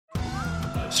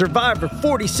Survivor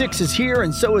 46 is here,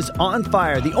 and so is On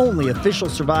Fire, the only official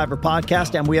Survivor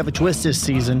podcast, and we have a twist this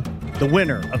season. The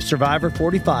winner of Survivor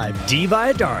 45, Dee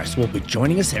Valladares, will be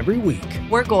joining us every week.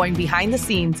 We're going behind the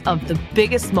scenes of the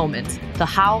biggest moments, the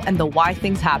how and the why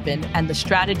things happen, and the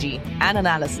strategy and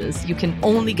analysis you can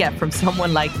only get from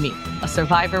someone like me, a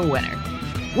Survivor winner.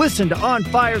 Listen to On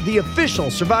Fire, the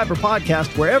official Survivor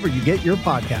podcast, wherever you get your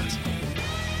podcasts.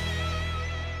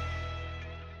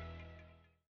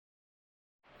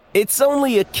 It's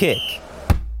only a kick,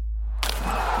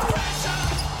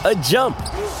 a jump,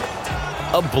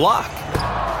 a block.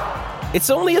 It's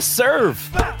only a serve.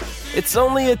 It's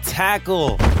only a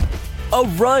tackle, a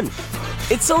run.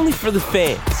 It's only for the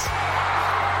fans.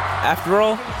 After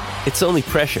all, it's only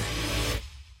pressure.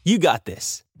 You got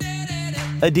this.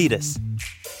 Adidas.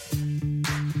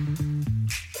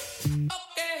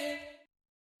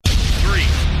 3,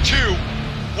 2,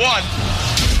 1.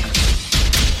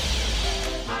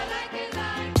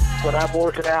 When I'm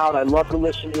working out, I love to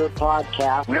listen to your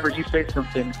podcast. Whenever you say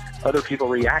something, other people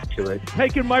react to it.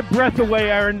 Taking my breath away,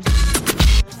 Aaron.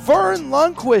 Vern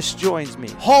Lundquist joins me.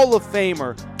 Hall of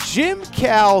Famer Jim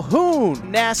Calhoun.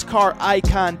 NASCAR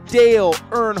icon Dale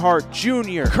Earnhardt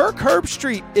Jr. Kirk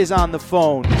Herbstreit is on the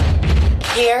phone.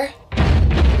 Here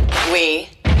we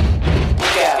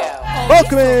go.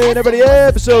 Welcome in, everybody.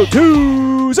 Episode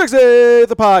 260 of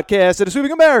the podcast that is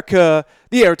sweeping America,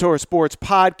 the Aaron Torres Sports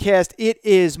Podcast. It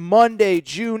is Monday,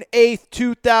 June 8th,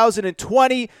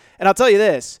 2020. And I'll tell you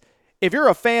this. If you're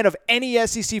a fan of any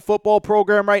SEC football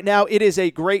program right now, it is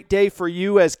a great day for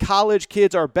you as college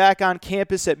kids are back on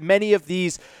campus at many of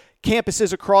these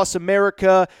campuses across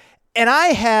America. And I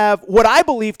have what I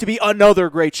believe to be another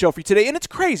great show for you today. And it's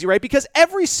crazy, right? Because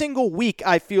every single week,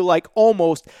 I feel like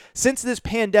almost since this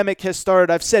pandemic has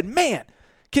started, I've said, man,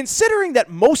 considering that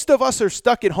most of us are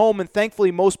stuck at home and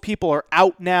thankfully most people are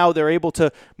out now, they're able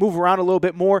to move around a little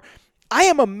bit more, I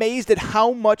am amazed at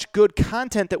how much good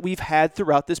content that we've had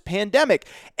throughout this pandemic.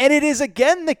 And it is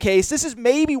again the case. This is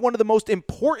maybe one of the most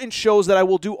important shows that I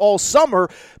will do all summer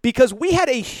because we had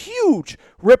a huge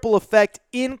ripple effect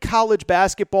in college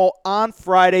basketball on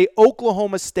Friday.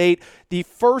 Oklahoma State, the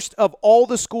first of all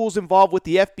the schools involved with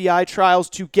the FBI trials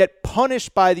to get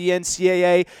punished by the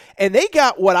NCAA. And they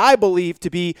got what I believe to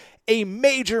be a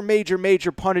major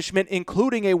punishment,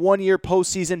 including a one-year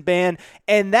postseason ban.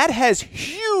 And that has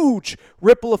huge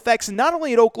ripple effects, not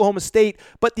only at Oklahoma State,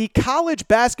 but the college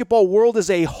basketball world as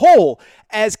a whole,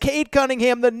 as Cade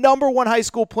Cunningham, the number one high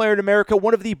school player in America,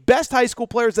 one of the best high school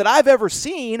players that I've ever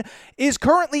seen, is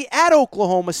currently at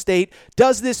Oklahoma State.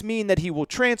 Does this mean that he will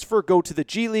transfer, go to the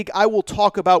G League? I will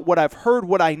talk about what I've heard,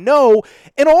 what I know,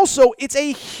 and also it's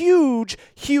a huge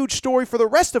story for the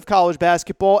rest of college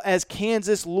basketball as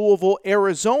Kansas, Louisville,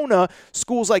 Arizona,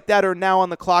 schools like that are now on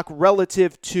the clock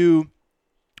relative to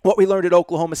what we learned at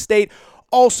Oklahoma State.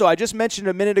 Also, I just mentioned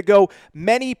a minute ago,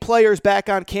 many players back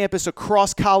on campus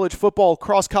across college football,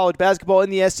 across college basketball in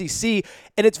the SEC,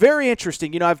 and it's very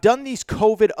interesting. You know, I've done these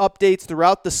COVID updates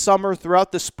throughout the summer,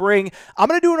 throughout the spring. I'm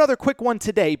going to do another quick one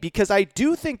today because I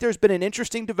do think there's been an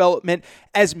interesting development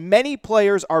as many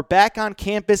players are back on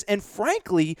campus, and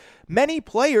frankly, many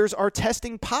players are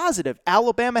testing positive.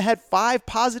 Alabama had 5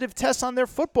 positive tests on their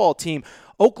football team.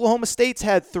 Oklahoma State's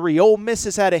had 3. Ole Miss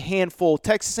has had a handful.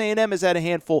 Texas A&M has had a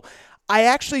handful. I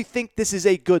actually think this is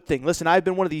a good thing. Listen, I've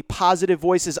been one of the positive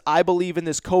voices, I believe, in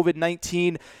this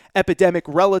COVID-19 epidemic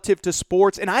relative to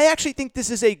sports, and I actually think this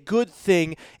is a good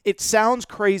thing. It sounds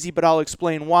crazy, but I'll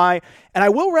explain why. And I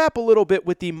will wrap a little bit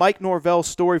with the Mike Norvell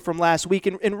story from last week,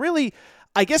 and really,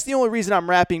 I guess the only reason I'm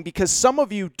wrapping, because some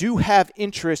of you do have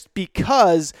interest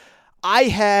because I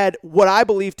had what I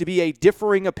believe to be a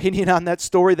differing opinion on that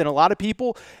story than a lot of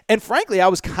people. And frankly, I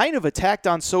was kind of attacked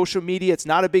on social media. It's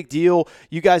not a big deal.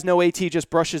 You guys know AT just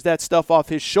brushes that stuff off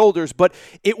his shoulders. But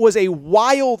it was a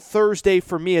wild Thursday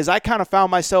for me as I kind of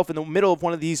found myself in the middle of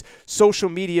one of these social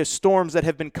media storms that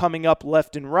have been coming up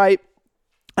left and right.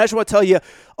 I just want to tell you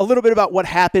a little bit about what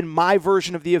happened, my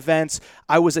version of the events.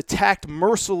 I was attacked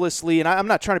mercilessly, and I'm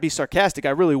not trying to be sarcastic, I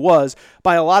really was,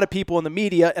 by a lot of people in the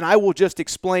media, and I will just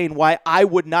explain why I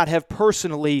would not have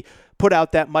personally put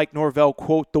out that Mike Norvell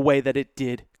quote the way that it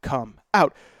did come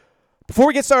out. Before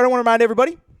we get started, I want to remind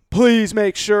everybody, please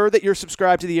make sure that you're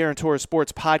subscribed to the Aaron Torres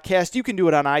Sports Podcast. You can do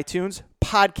it on iTunes,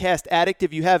 Podcast Addict.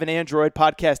 If you have an Android,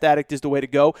 Podcast Addict is the way to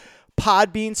go.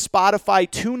 Podbean, Spotify,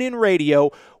 TuneIn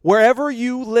Radio, wherever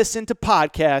you listen to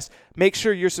podcasts, make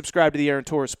sure you're subscribed to the Aaron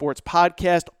Torres Sports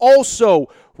Podcast. Also,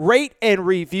 rate and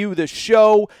review the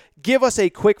show. Give us a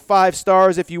quick 5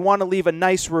 stars. If you want to leave a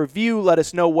nice review, let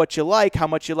us know what you like, how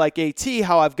much you like AT,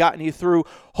 how I've gotten you through,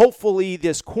 hopefully,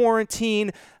 this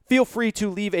quarantine. feel free to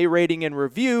leave a rating and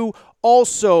review.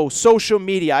 Also, social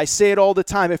media. I say it all the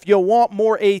time. If you want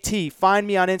more AT, find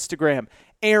me on Instagram,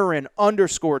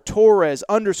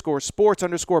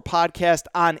 Aaron_Torres_sports_podcast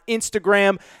on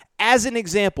Instagram. As an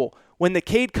example, when the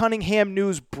Cade Cunningham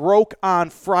news broke on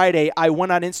Friday, I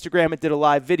went on Instagram and did a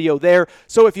live video there.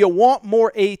 So if you want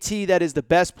more AT, that is the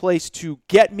best place to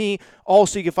get me.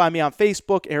 Also, you can find me on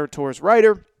Facebook, Aaron Torres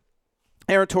Writer,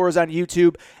 Aaron Torres on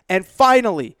YouTube. And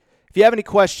finally, if you have any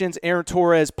questions, Aaron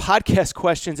Torres,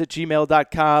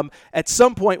 podcastquestions@gmail.com. At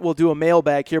some point, we'll do a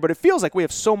mailbag here, but it feels like we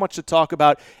have so much to talk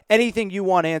about. Anything you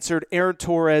want answered, Aaron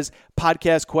Torres,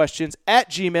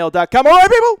 podcastquestions@gmail.com. All right,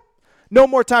 people? No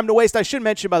more time to waste. I should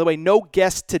mention, by the way, no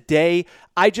guest today.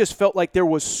 I just felt like there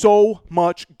was so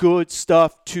much good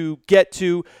stuff to get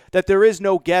to that there is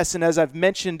no guest. And as I've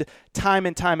mentioned time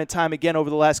and time again over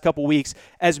the last couple weeks,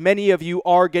 as many of you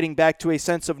are getting back to a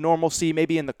sense of normalcy,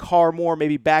 maybe in the car more,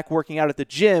 maybe back working out at the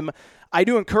gym, I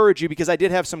do encourage you, because I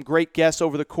did have some great guests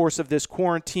over the course of this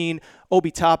quarantine.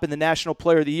 Obi Toppin, the National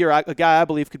Player of the Year, a guy I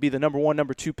believe could be the number 1,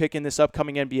 number 2 pick in this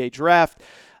upcoming NBA draft.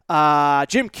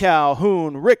 Jim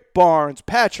Calhoun, Rick Barnes,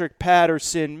 Patrick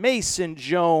Patterson, Mason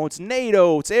Jones, Nate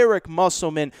Oates, Eric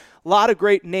Musselman. A lot of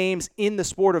great names in the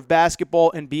sport of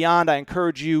basketball and beyond. I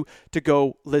encourage you to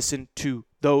go listen to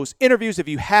those interviews. If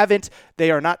you haven't, they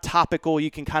are not topical.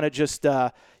 You can kind of just,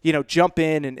 jump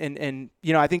in and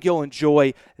I think you'll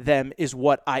enjoy them is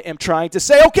what I am trying to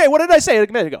say. Okay, what did I say a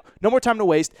minute ago? No more time to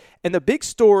waste. And the big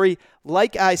story,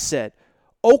 like I said,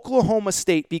 Oklahoma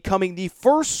State becoming the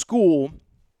first school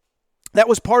that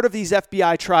was part of these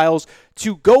FBI trials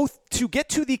to get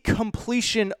to the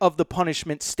completion of the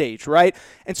punishment stage, right?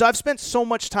 And so I've spent so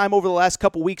much time over the last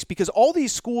couple weeks because all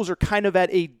these schools are kind of at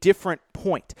a different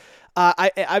point.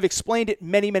 I've explained it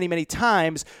many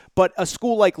times, but a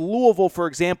school like Louisville, for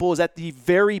example, is at the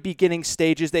very beginning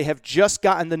stages. They have just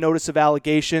gotten the notice of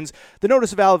allegations. The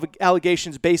notice of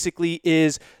allegations basically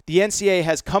is the NCAA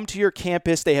has come to your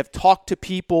campus, they have talked to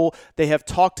people, they have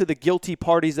talked to the guilty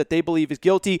parties that they believe is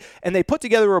guilty, and they put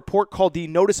together a report called the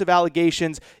Notice of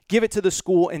Allegations, give it to the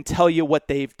school, and tell you what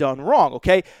they've done wrong,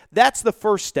 okay? That's the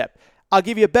first step. I'll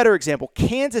give you a better example.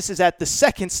 Kansas is at the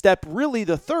second step, really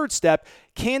the third step.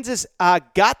 Kansas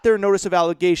got their notice of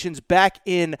allegations back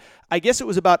in, I guess it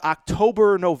was about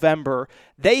October or November.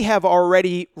 They have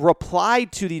already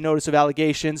replied to the notice of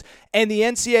allegations, and the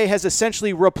NCAA has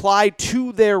essentially replied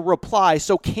to their reply.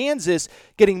 So Kansas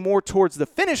getting more towards the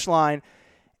finish line.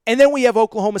 And then we have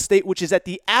Oklahoma State, which is at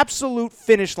the absolute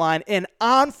finish line. And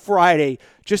on Friday,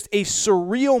 just a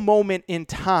surreal moment in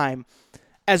time,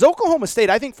 as Oklahoma State,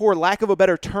 I think for lack of a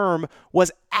better term,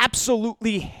 was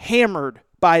absolutely hammered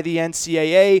by the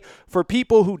NCAA. For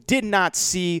people who did not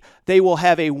see, they will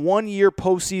have a 1-year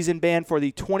postseason ban for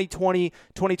the 2020-2021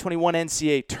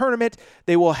 NCAA tournament.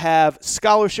 They will have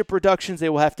scholarship reductions. They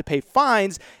will have to pay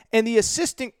fines. And the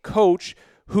assistant coach,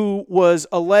 who was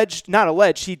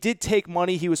he did take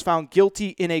money. He was found guilty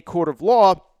in a court of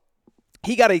law.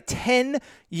 He got a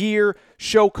 10-year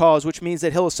show cause, which means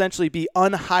that he'll essentially be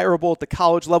unhireable at the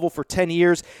college level for 10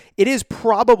 years. It is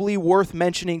probably worth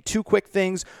mentioning 2 quick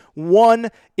things. One,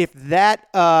 if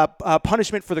that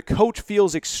punishment for the coach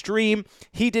feels extreme,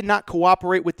 he did not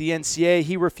cooperate with the NCAA.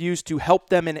 He refused to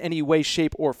help them in any way,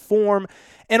 shape, or form.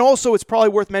 And also, it's probably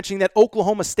worth mentioning that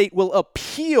Oklahoma State will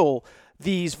appeal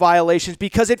these violations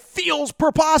because it feels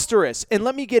preposterous. And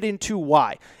let me get into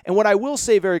why. And what I will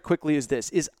say very quickly is this,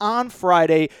 is on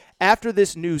Friday, after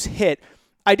this news hit,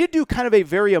 I did do kind of a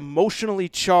very emotionally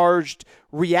charged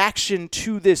reaction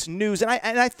to this news. And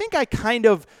I think I kind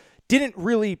of didn't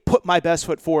really put my best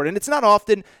foot forward. And it's not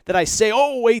often that I say,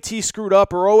 oh, AT screwed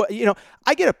up, or,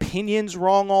 I get opinions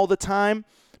wrong all the time.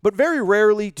 But very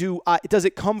rarely does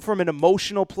it come from an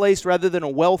emotional place rather than a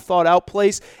well-thought-out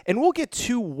place. And we'll get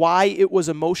to why it was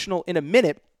emotional in a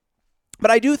minute.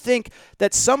 But I do think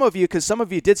that some of you, because some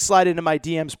of you did slide into my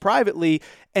DMs privately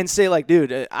and say, like,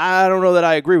 dude, I don't know that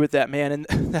I agree with that, man. And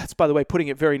that's, by the way, putting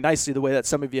it very nicely the way that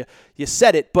some of you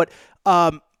said it. But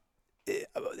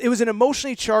it was an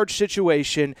emotionally charged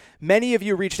situation. Many of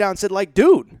you reached out and said, like,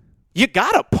 dude, you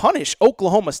got to punish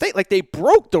Oklahoma State. Like, they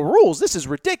broke the rules. This is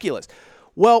ridiculous.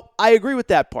 Well, I agree with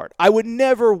that part. I would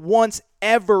never once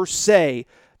ever say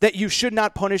that you should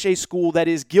not punish a school that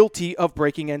is guilty of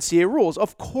breaking NCAA rules.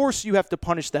 Of course you have to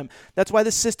punish them. That's why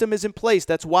the system is in place.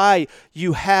 That's why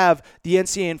you have the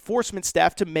NCAA enforcement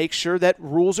staff to make sure that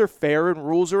rules are fair and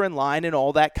rules are in line and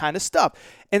all that kind of stuff.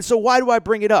 And so why do I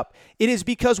bring it up? It is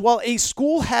because while a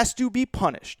school has to be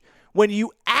punished, when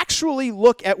you actually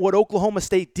look at what Oklahoma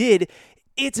State did,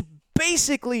 it's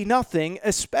basically nothing,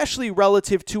 especially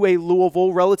relative to a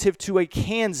Louisville, relative to a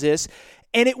Kansas.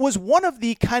 And it was one of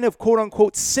the kind of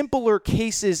quote-unquote simpler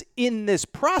cases in this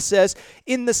process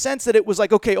in the sense that it was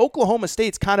like, okay, Oklahoma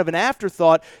State's kind of an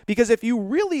afterthought, because if you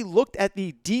really looked at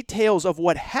the details of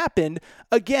what happened,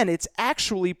 again, it's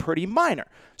actually pretty minor.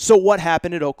 So what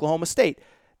happened at Oklahoma State?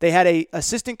 They had an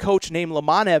assistant coach named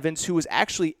Lamont Evans who was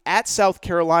actually at South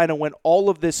Carolina when all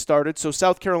of this started. So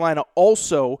South Carolina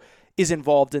also is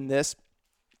involved in this.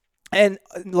 And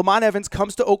Lamont Evans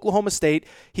comes to Oklahoma State.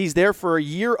 He's there for a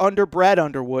year under Brad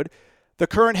Underwood. The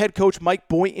current head coach, Mike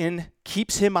Boynton,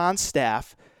 keeps him on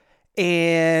staff.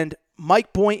 And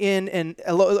Mike Boynton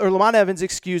or Lamont Evans,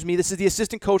 excuse me, this is the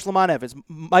assistant coach, Lamont Evans.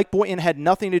 Mike Boynton had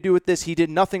nothing to do with this. He did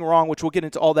nothing wrong, which we'll get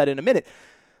into all that in a minute.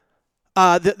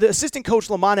 The assistant coach,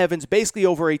 Lamont Evans, basically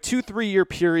over a 2-3 year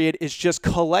period is just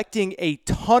collecting a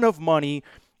ton of money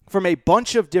from a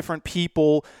bunch of different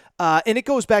people. And it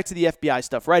goes back to the FBI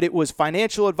stuff, right? It was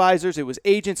financial advisors, it was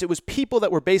agents, it was people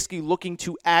that were basically looking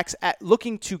to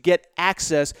get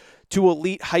access to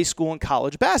elite high school and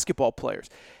college basketball players.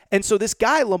 And so this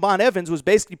guy, Lamont Evans, was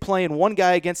basically playing one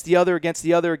guy against the other,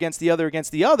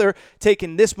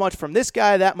 taking this much from this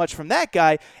guy, that much from that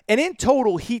guy. And in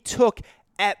total, he took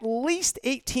at least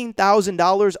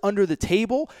 $18,000 under the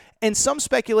table, and some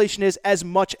speculation is as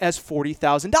much as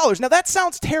 $40,000. Now, that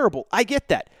sounds terrible. I get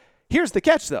that. Here's the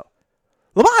catch, though.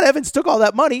 Lamont Evans took all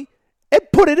that money and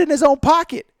put it in his own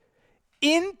pocket.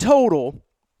 In total,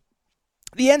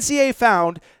 the NCAA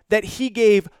found that he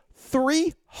gave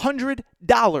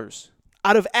 $300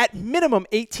 out of, at minimum,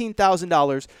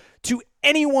 $18,000 to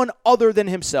anyone other than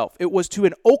himself. It was to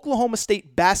an Oklahoma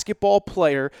State basketball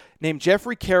player named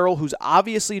Jeffrey Carroll, who's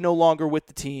obviously no longer with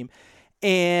the team,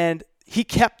 and he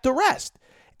kept the rest.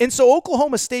 And so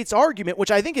Oklahoma State's argument,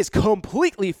 which I think is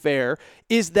completely fair,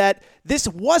 is that this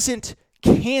wasn't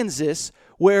Kansas,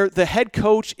 where the head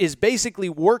coach is basically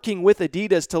working with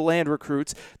Adidas to land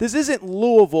recruits. This isn't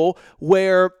Louisville,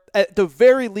 where at the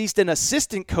very least an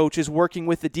assistant coach is working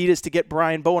with Adidas to get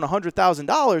Brian Bowen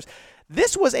 $100,000.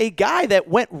 This was a guy that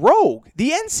went rogue.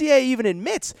 The NCAA even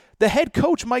admits the head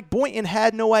coach, Mike Boynton,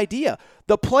 had no idea.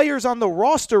 The players on the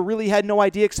roster really had no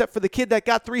idea except for the kid that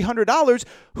got $300,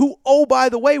 who, oh, by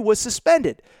the way, was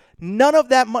suspended. None of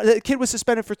that money. The kid was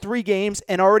suspended for 3 games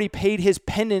and already paid his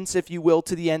penance, if you will,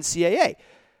 to the NCAA.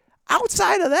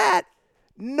 Outside of that,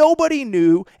 nobody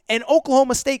knew, and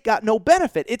Oklahoma State got no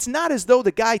benefit. It's not as though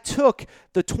the guy took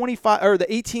the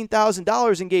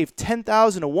 $18,000 and gave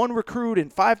 $10,000 to one recruit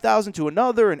and $5,000 to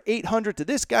another and $800 to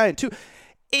this guy and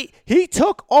he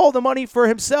took all the money for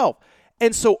himself.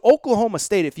 And so Oklahoma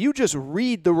State, if you just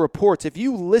read the reports, if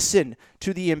you listen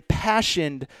to the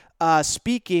impassioned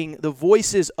speaking, the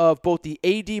voices of both the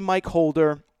AD Mike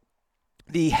Holder,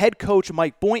 the head coach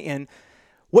Mike Boynton,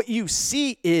 what you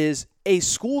see is a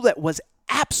school that was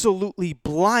absolutely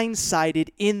blindsided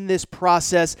in this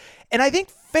process, and I think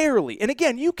fairly. And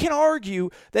again, you can argue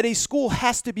that a school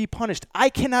has to be punished. I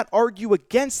cannot argue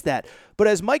against that. But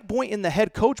as Mike Boynton, the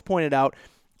head coach, pointed out,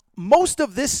 most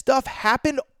of this stuff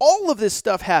happened. All of this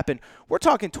stuff happened. We're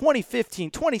talking 2015,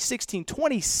 2016,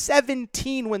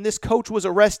 2017 when this coach was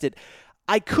arrested.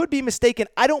 I could be mistaken.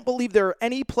 I don't believe there are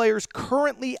any players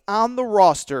currently on the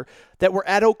roster that were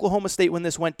at Oklahoma State when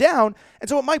this went down. And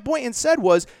so what Mike Boynton said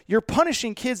was, you're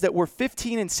punishing kids that were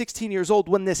 15 and 16 years old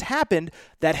when this happened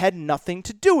that had nothing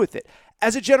to do with it.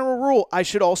 As a general rule, I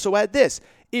should also add this.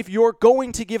 If you're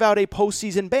going to give out a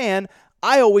postseason ban,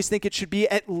 I always think it should be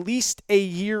at least a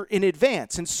year in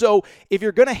advance. And so if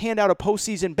you're going to hand out a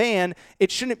postseason ban,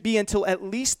 it shouldn't be until at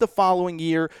least the following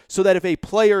year, so that if a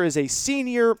player is a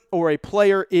senior or a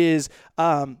player is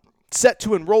set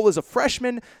to enroll as a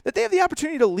freshman, that they have the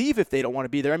opportunity to leave if they don't want to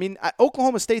be there. I mean,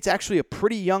 Oklahoma State's actually a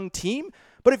pretty young team,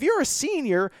 but if you're a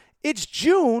senior, it's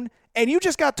June, and you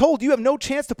just got told you have no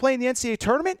chance to play in the NCAA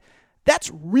tournament,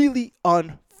 that's really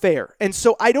unfair. And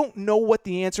so I don't know what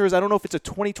the answer is. I don't know if it's a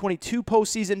 2022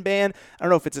 postseason ban. I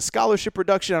don't know if it's a scholarship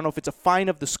reduction. I don't know if it's a fine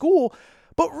of the school.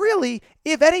 But really,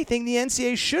 if anything, the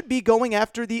NCAA should be going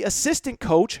after the assistant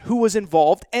coach who was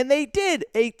involved, and they did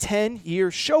a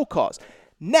 10-year show cause.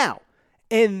 Now,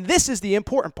 and this is the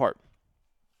important part.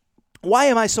 Why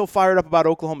am I so fired up about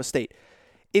Oklahoma State?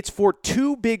 It's for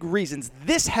 2 big reasons.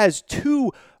 This has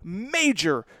 2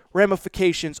 major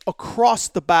ramifications across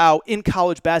the bow in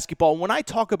college basketball. When I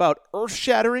talk about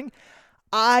earth-shattering,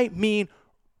 I mean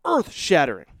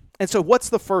earth-shattering. And so what's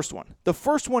the first one? The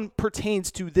first one pertains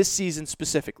to this season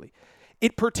specifically.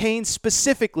 It pertains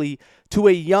specifically to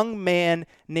a young man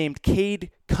named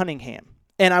Cade Cunningham.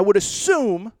 And I would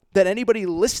assume that anybody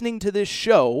listening to this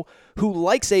show who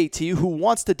likes AT, who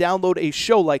wants to download a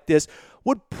show like this,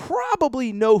 would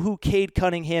probably know who Cade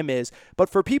Cunningham is. But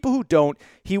for people who don't,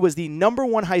 he was the number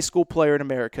 1 high school player in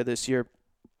America this year.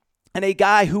 And a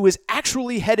guy who is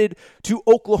actually headed to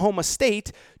Oklahoma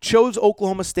State chose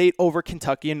Oklahoma State over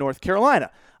Kentucky and North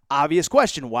Carolina. Obvious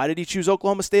question, why did he choose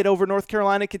Oklahoma State over North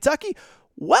Carolina and Kentucky?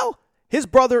 Well, his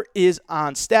brother is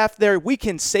on staff there. We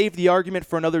can save the argument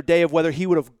for another day of whether he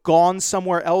would have gone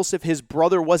somewhere else if his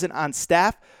brother wasn't on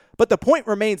staff. But the point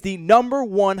remains, the number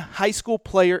 1 high school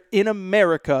player in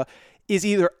America is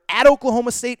either at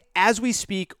Oklahoma State as we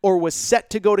speak or was set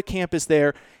to go to campus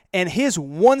there. And his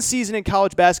one season in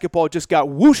college basketball just got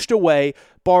whooshed away,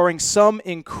 barring some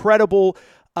incredible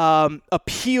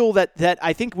appeal that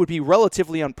I think would be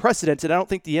relatively unprecedented. I don't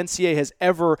think the NCAA has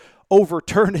ever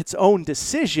overturned its own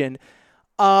decision.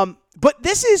 But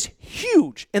this is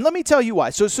huge. And let me tell you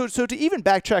why. So to even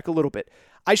backtrack a little bit,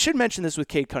 I should mention this with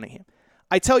Cade Cunningham.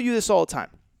 I tell you this all the time.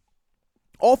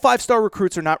 All 5-star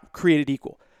recruits are not created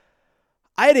equal.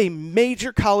 I had a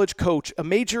major college coach, a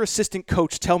major assistant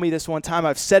coach tell me this one time.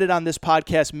 I've said it on this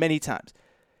podcast many times.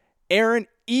 Aaron,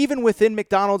 even within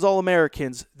McDonald's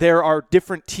All-Americans, there are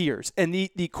different tiers. And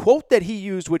the quote that he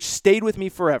used, which stayed with me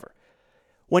forever,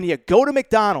 when you go to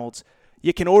McDonald's,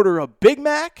 you can order a Big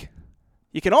Mac.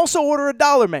 You can also order a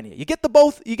dollar menu. You get the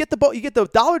both. You get the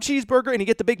dollar cheeseburger and you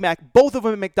get the Big Mac, both of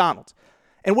them at McDonald's.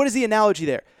 And what is the analogy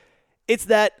there? It's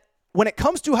that when it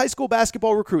comes to high school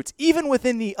basketball recruits, even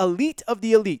within the elite of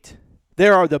the elite,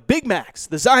 there are the Big Macs,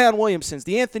 the Zion Williamsons,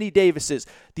 the Anthony Davises,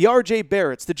 the R.J.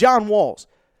 Barretts, the John Walls.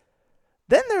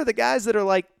 Then there are the guys that are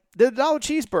like the dollar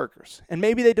cheeseburgers, and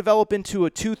maybe they develop into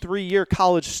a 2-3 year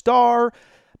college star.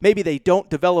 Maybe they don't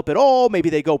develop at all. Maybe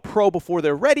they go pro before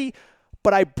they're ready.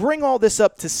 But I bring all this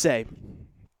up to say,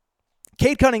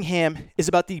 Cade Cunningham is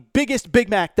about the biggest Big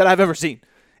Mac that I've ever seen.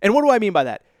 And what do I mean by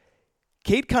that?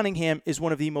 Cade Cunningham is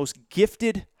one of the most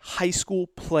gifted high school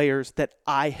players that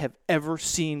I have ever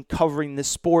seen covering this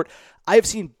sport. I have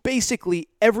seen basically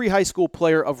every high school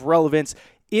player of relevance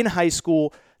in high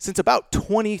school since about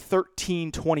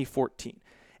 2013, 2014.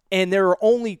 And there are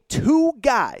only 2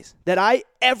 guys that I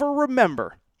ever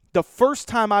remember. The first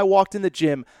time I walked in the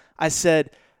gym, I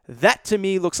said, that to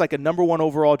me looks like a number 1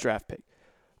 overall draft pick.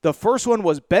 The first one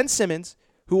was Ben Simmons,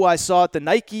 who I saw at the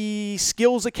Nike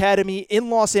Skills Academy in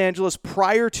Los Angeles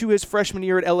prior to his freshman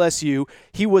year at LSU.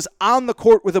 He was on the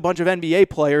court with a bunch of NBA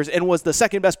players and was the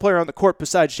second best player on the court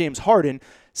besides James Harden,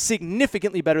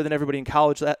 significantly better than everybody in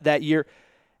college that year.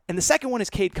 And the second one is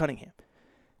Cade Cunningham.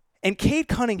 And Cade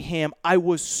Cunningham, I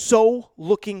was so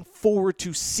looking forward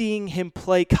to seeing him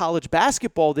play college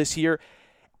basketball this year.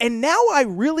 And now I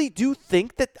really do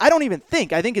think that, I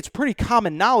think it's pretty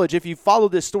common knowledge if you follow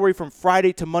this story from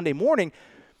Friday to Monday morning,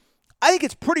 I think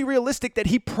it's pretty realistic that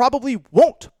he probably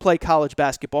won't play college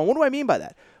basketball. And what do I mean by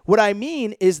that? What I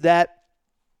mean is that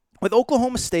with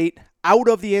Oklahoma State out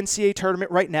of the NCAA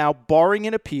tournament right now, barring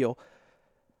an appeal,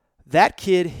 that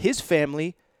kid, his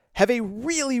family, have a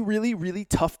really, really, really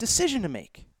tough decision to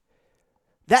make.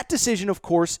 That decision, of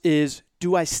course, is,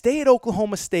 do I stay at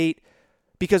Oklahoma State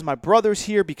because my brother's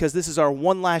here, because this is our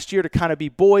one last year to kind of be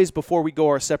boys before we go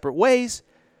our separate ways?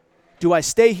 Do I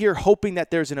stay here hoping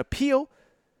that there's an appeal?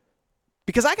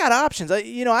 Because I got options.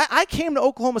 I came to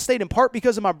Oklahoma State in part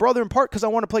because of my brother, in part because I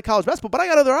want to play college basketball, but I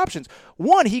got other options.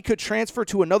 One, he could transfer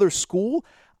to another school.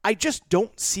 I just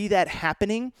don't see that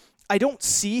happening. I don't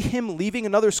see him leaving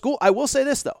another school. I will say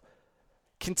this, though.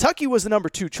 Kentucky was the number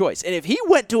 2 choice. And if he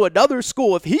went to another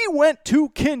school, if he went to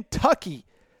Kentucky,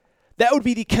 that would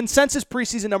be the consensus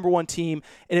preseason number 1 team.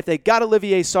 And if they got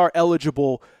Olivier Sarr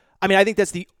eligible, I think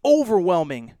that's the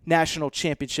overwhelming national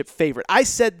championship favorite. I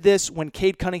said this when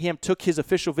Cade Cunningham took his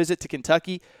official visit to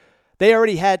Kentucky. They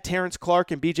already had Terrence Clark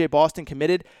and B.J. Boston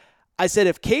committed. I said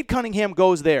if Cade Cunningham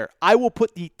goes there, I will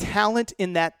put the talent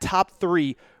in that top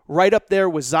 3 right up there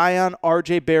with Zion,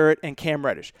 R.J. Barrett, and Cam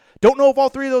Reddish. Don't know if all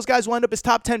 3 of those guys will end up as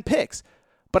top 10 picks,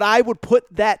 but I would put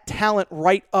that talent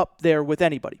right up there with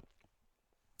anybody.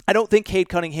 I don't think Cade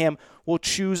Cunningham will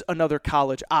choose another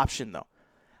college option, though.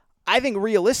 I think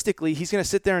realistically, he's going to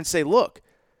sit there and say, look,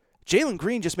 Jalen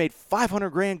Green just made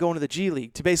 $500,000 going to the G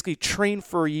League to basically train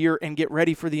for a year and get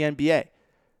ready for the NBA.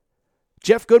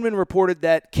 Jeff Goodman reported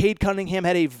that Cade Cunningham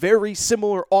had a very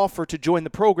similar offer to join the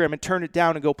program and turn it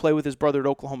down and go play with his brother at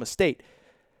Oklahoma State.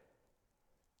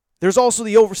 There's also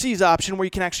the overseas option where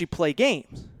you can actually play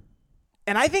games.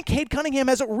 And I think Cade Cunningham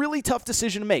has a really tough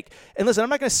decision to make. And listen, I'm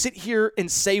not going to sit here and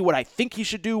say what I think he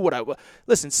should do.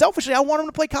 Listen, selfishly, I want him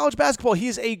to play college basketball. He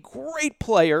is a great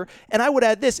player. And I would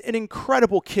add this, an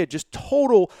incredible kid, just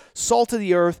total salt of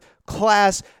the earth,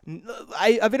 class.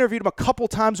 I've interviewed him a couple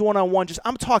times one-on-one.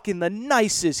 I'm talking the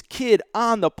nicest kid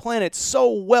on the planet,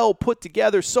 so well put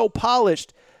together, so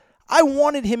polished. I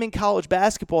wanted him in college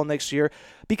basketball next year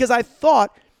because I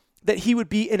thought that he would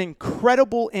be an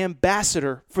incredible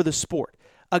ambassador for the sport.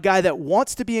 A guy that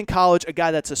wants to be in college, a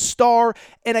guy that's a star,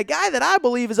 and a guy that I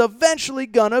believe is eventually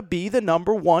going to be the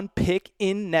number 1 pick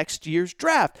in next year's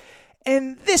draft.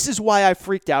 And this is why I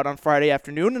freaked out on Friday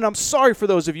afternoon, and I'm sorry for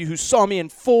those of you who saw me in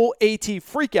full AT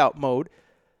freakout mode.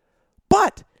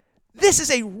 But this is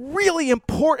a really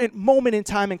important moment in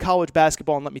time in college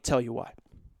basketball, and let me tell you why.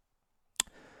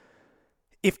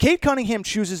 If Cade Cunningham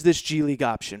chooses this G League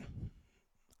option,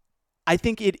 I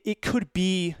think it could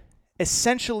be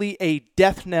essentially a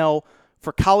death knell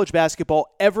for college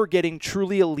basketball ever getting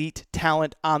truly elite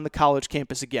talent on the college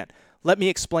campus again. Let me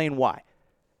explain why.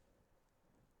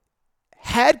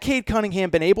 Had Cade Cunningham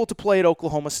been able to play at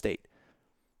Oklahoma State,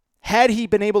 had he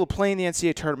been able to play in the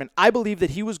NCAA tournament, I believe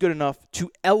that he was good enough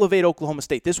to elevate Oklahoma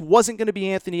State. This wasn't going to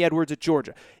be Anthony Edwards at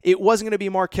Georgia. It wasn't going to be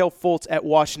Markelle Fultz at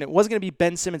Washington. It wasn't going to be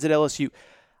Ben Simmons at LSU.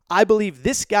 I believe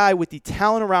this guy with the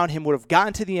talent around him would have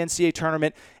gotten to the NCAA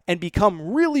tournament and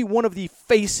become really one of the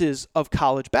faces of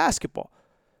college basketball.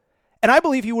 And I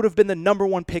believe he would have been the number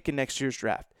 1 pick in next year's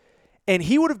draft. And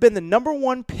he would have been the number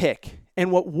 1 pick.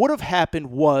 And what would have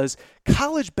happened was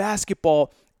college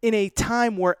basketball, in a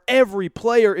time where every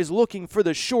player is looking for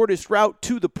the shortest route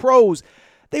to the pros,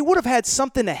 they would have had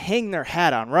something to hang their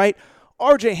hat on, right?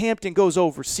 R.J. Hampton goes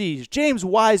overseas. James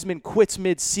Wiseman quits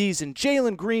mid-season.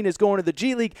 Jalen Green is going to the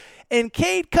G League. And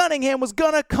Cade Cunningham was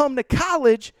going to come to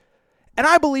college, and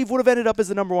I believe would have ended up as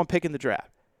the number 1 pick in the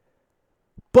draft.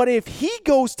 But if he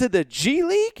goes to the G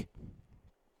League,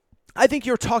 I think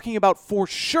you're talking about for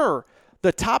sure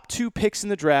the top 2 picks in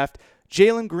the draft,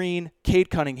 Jalen Green,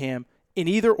 Cade Cunningham, in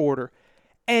either order.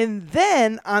 And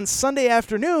then on Sunday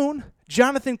afternoon,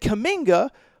 Jonathan Kuminga,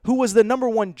 who was the number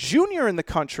 1 junior in the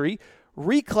country,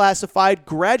 reclassified,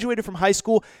 graduated from high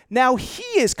school. Now he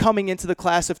is coming into the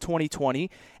class of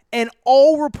 2020, and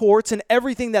all reports and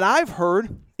everything that I've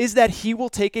heard is that he will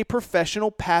take a professional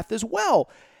path as well.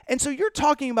 And so you're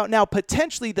talking about now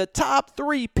potentially the top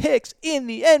 3 picks in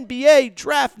the NBA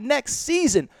draft next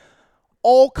season,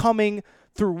 all coming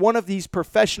through one of these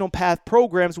professional path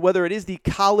programs, whether it is the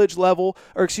college level,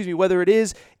 whether it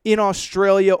is in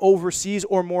Australia, overseas,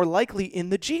 or more likely in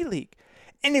the G League.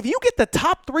 And if you get the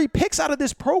top 3 picks out of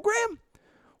this program,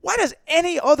 why does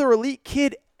any other elite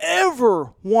kid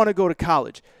ever want to go to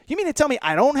college? You mean to tell me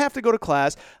I don't have to go to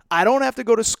class, I don't have to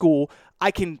go to school,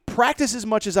 I can practice as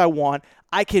much as I want,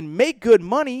 I can make good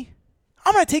money?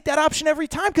 I'm going to take that option every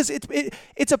time because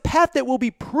it's a path that will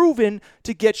be proven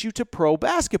to get you to pro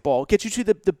basketball, get you to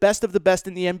the best of the best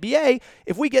in the NBA.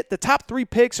 If we get the top 3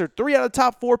 picks or 3 out of the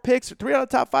top 4 picks or 3 out of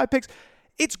the top 5 picks,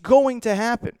 it's going to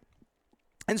happen.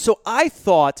 And so I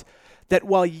thought that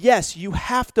while, yes, you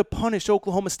have to punish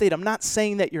Oklahoma State, I'm not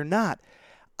saying that you're not.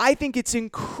 I think it's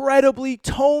incredibly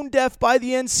tone deaf by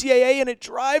the NCAA, and it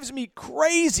drives me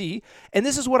crazy. And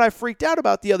this is what I freaked out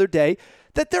about the other day,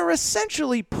 that they're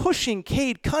essentially pushing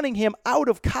Cade Cunningham out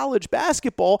of college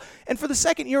basketball. And for the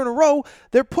second year in a row,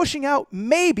 they're pushing out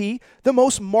maybe the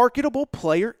most marketable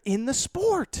player in the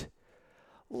sport.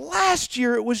 Last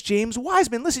year, it was James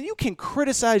Wiseman. Listen, you can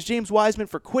criticize James Wiseman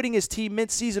for quitting his team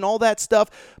midseason, all that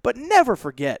stuff, but never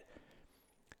forget,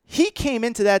 he came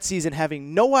into that season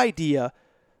having no idea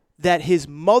that his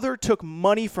mother took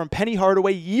money from Penny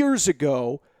Hardaway years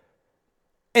ago,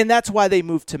 and that's why they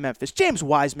moved to Memphis. James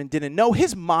Wiseman didn't know.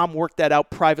 His mom worked that out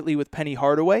privately with Penny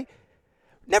Hardaway.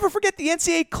 Never forget, the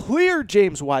NCAA cleared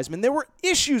James Wiseman. There were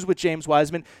issues with James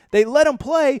Wiseman. They let him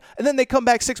play, and then they come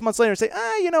back 6 months later and say,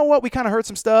 you know what, we kind of heard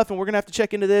some stuff, and we're going to have to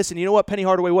check into this, and you know what, Penny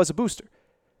Hardaway was a booster.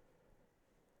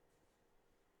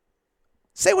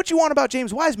 Say what you want about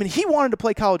James Wiseman. He wanted to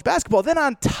play college basketball. Then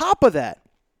on top of that,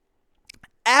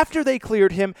 after they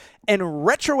cleared him and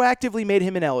retroactively made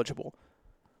him ineligible,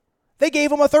 they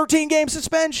gave him a 13-game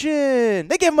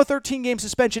suspension.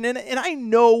 And I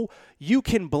know you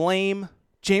can blame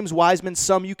James Wiseman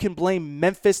some. You can blame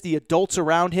Memphis, the adults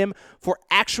around him, for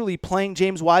actually playing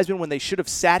James Wiseman when they should have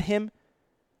sat him.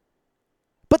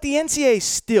 But the NCAA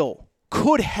still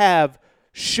could have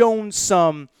shown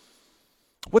some,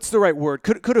 what's the right word?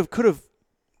 Could have.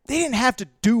 They didn't have to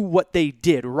do what they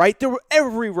did, right?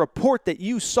 Every report that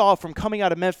you saw from coming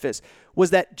out of Memphis was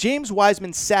that James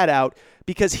Wiseman sat out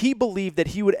because he believed that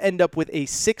he would end up with a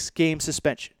 6-game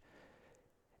suspension.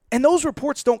 And those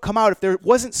reports don't come out if there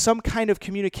wasn't some kind of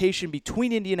communication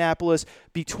between Indianapolis,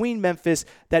 between Memphis,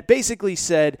 that basically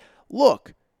said,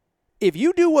 look, if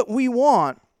you do what we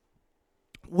want,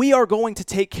 we are going to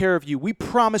take care of you. We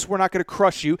promise we're not going to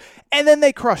crush you. And then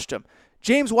they crushed him.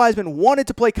 James Wiseman wanted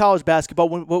to play college basketball.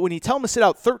 When you tell him to sit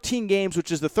out 13 games,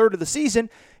 which is the third of the season,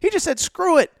 he just said,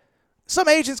 screw it. Some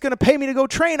agent's going to pay me to go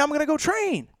train. I'm going to go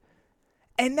train.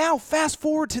 And now fast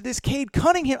forward to this Cade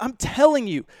Cunningham. I'm telling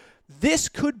you, this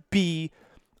could be,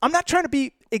 I'm not trying to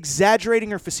be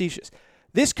exaggerating or facetious.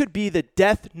 This could be the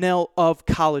death knell of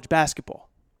college basketball.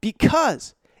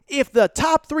 Because if the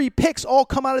top 3 picks all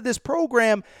come out of this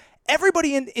program,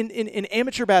 everybody in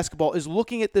amateur basketball is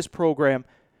looking at this program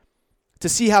to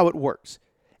see how it works.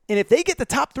 And if they get the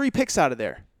top 3 picks out of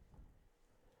there,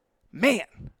 man,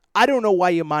 I don't know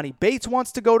why Imani Bates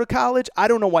wants to go to college. I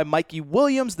don't know why Mikey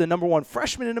Williams, the number 1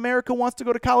 freshman in America, wants to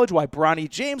go to college, why Bronny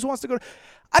James wants to go to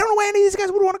I don't know why any of these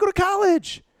guys would want to go to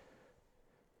college.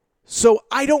 So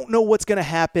I don't know what's going to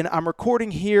happen. I'm recording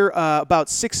here about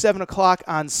 6, 7 o'clock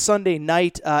on Sunday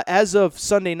night. As of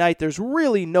Sunday night, there's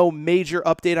really no major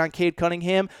update on Cade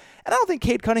Cunningham. And I don't think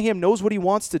Cade Cunningham knows what he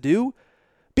wants to do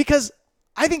because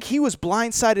I think he was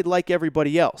blindsided like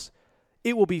everybody else.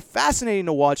 It will be fascinating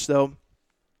to watch, though.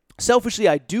 Selfishly,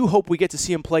 I do hope we get to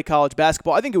see him play college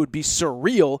basketball. I think it would be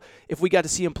surreal if we got to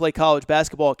see him play college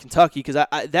basketball at Kentucky because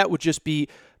that would just be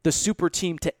the super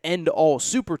team to end all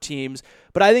super teams.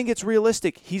 But I think it's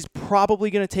realistic. He's probably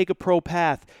going to take a pro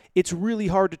path. It's really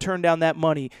hard to turn down that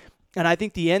money. And I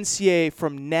think the NCAA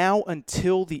from now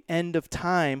until the end of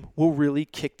time will really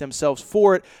kick themselves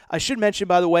for it. I should mention,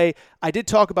 by the way, I did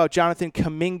talk about Jonathan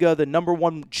Kuminga, the number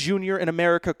 1 junior in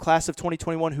America, class of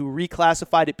 2021, who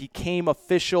reclassified. It became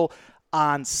official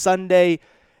on Sunday.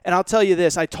 And I'll tell you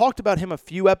this, I talked about him a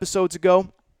few episodes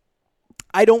ago.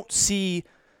 I don't see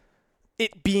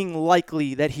it being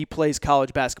likely that he plays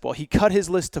college basketball. He cut his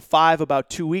list to 5 about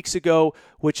 2 weeks ago,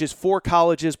 which is 4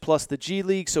 colleges plus the G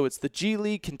League. So it's the G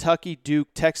League, Kentucky, Duke,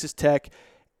 Texas Tech,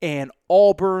 and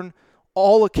Auburn.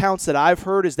 All accounts that I've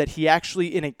heard is that he actually,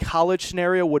 in a college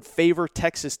scenario, would favor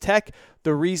Texas Tech.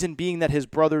 The reason being that his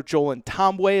brother Joel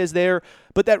Ntambwe is there,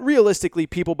 but that realistically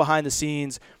people behind the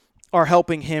scenes are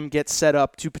helping him get set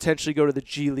up to potentially go to the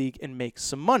G League and make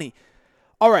some money.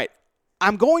 All right.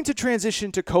 I'm going to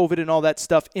transition to COVID and all that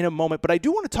stuff in a moment, but I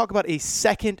do want to talk about a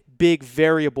second big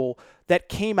variable that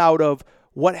came out of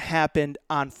what happened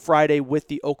on Friday with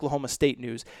the Oklahoma State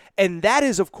news. And that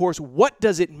is, of course, what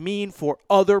does it mean for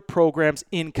other programs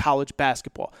in college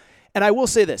basketball? And I will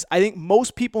say this. I think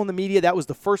most people in the media, that was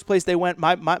the first place they went.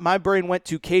 My brain went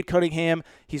to Cade Cunningham.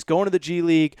 He's going to the G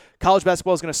League. College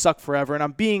basketball is going to suck forever. And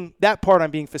I'm being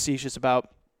facetious about.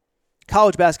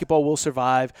 College basketball will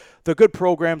survive. The good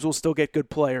programs will still get good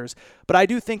players. But I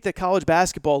do think that college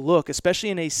basketball, look, especially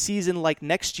in a season like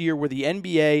next year where the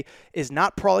NBA is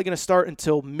not probably going to start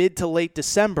until mid to late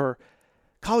December,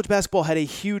 college basketball had a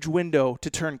huge window to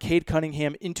turn Cade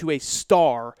Cunningham into a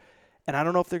star, and I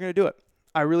don't know if they're going to do it.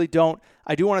 I really don't.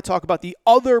 I do want to talk about the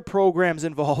other programs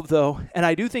involved, though, and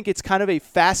I do think it's kind of a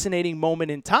fascinating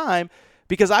moment in time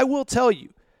because I will tell you,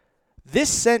 this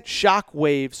sent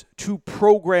shockwaves to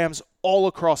programs all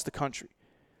across the country.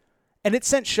 And it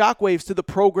sent shockwaves to the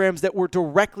programs that were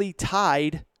directly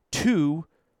tied to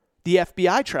the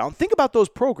FBI trial. And think about those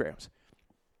programs.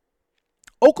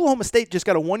 Oklahoma State just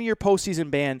got a 1-year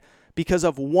postseason ban because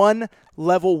of one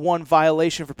level 1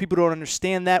 violation. For people who don't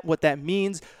understand that, what that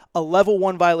means, a level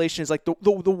 1 violation is like the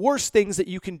worst things that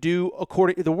you can do,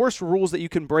 the worst rules that you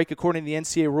can break according to the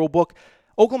NCAA rule book.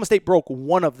 Oklahoma State broke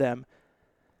one of them,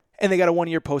 and they got a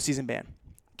 1-year postseason ban.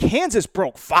 Kansas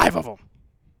broke 5 of them.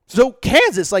 So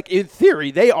Kansas, like in theory,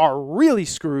 they are really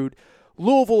screwed.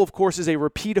 Louisville, of course, is a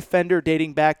repeat offender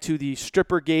dating back to the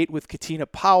Strippergate with Katina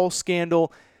Powell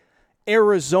scandal.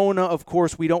 Arizona, of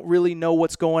course, we don't really know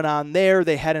what's going on there.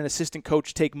 They had an assistant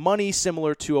coach take money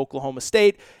similar to Oklahoma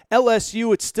State.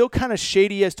 LSU, it's still kind of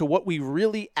shady as to what we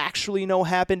really actually know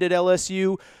happened at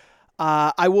LSU.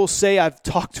 I will say I've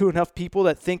talked to enough people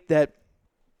that think that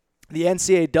the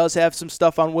NCAA does have some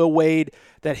stuff on Will Wade,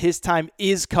 that his time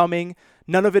is coming.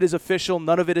 None of it is official.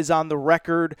 None of it is on the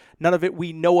record. None of it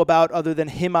we know about other than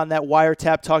him on that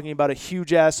wiretap talking about a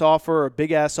huge-ass offer or a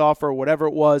big-ass offer or whatever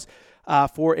it was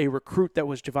for a recruit that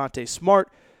was Javonte Smart.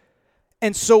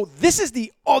 And so this is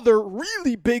the other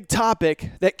really big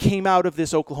topic that came out of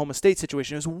this Oklahoma State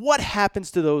situation is what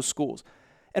happens to those schools.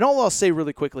 And all I'll say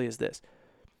really quickly is this.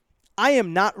 I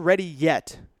am not ready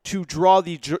yet to draw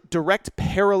the direct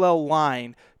parallel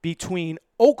line between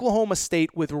Oklahoma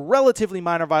State with relatively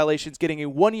minor violations getting a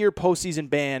 1-year postseason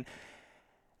ban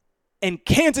and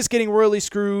Kansas getting royally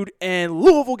screwed, and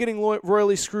Louisville getting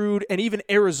royally screwed, and even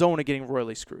Arizona getting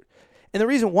royally screwed. And the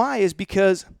reason why is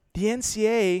because the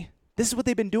NCAA, this is what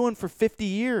they've been doing for 50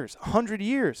 years, 100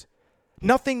 years.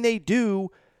 Nothing they do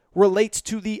relates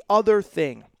to the other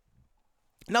thing.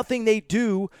 Nothing they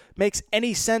do makes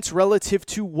any sense relative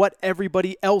to what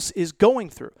everybody else is going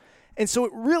through. And so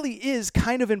it really is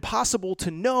kind of impossible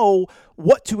to know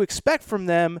what to expect from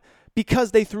them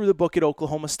because they threw the book at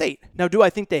Oklahoma State. Now, do I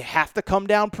think they have to come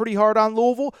down pretty hard on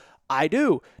Louisville? I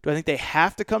do. Do I think they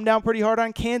have to come down pretty hard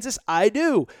on Kansas? I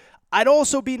do. I'd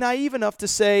also be naive enough to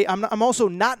say, I'm also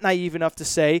not naive enough to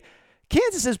say,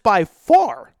 Kansas is by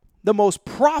far the most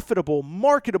profitable,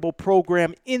 marketable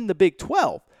program in the Big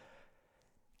 12.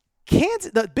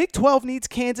 The Big 12 needs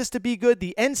Kansas to be good.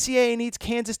 The NCAA needs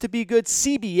Kansas to be good.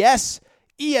 CBS,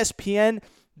 ESPN,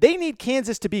 they need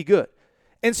Kansas to be good.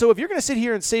 And so if you're going to sit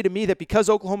here and say to me that because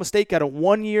Oklahoma State got a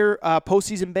 1-year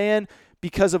postseason ban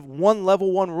because of one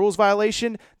level 1 rules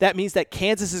violation, that means that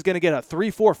Kansas is going to get a 3,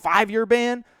 4, 5-year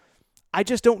ban, I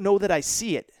just don't know that I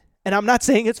see it. And I'm not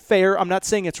saying it's fair. I'm not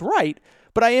saying it's right.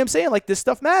 But I am saying, like, this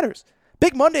stuff matters.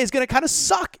 Big Monday is going to kind of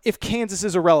suck if Kansas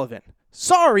is irrelevant.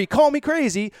 Sorry, call me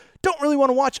crazy. Don't really want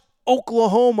to watch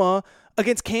Oklahoma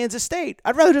against Kansas State.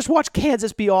 I'd rather just watch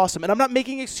Kansas be awesome. And I'm not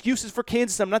making excuses for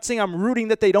Kansas. I'm not saying I'm rooting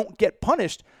that they don't get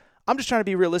punished. I'm just trying to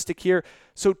be realistic here.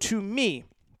 So to me,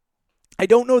 I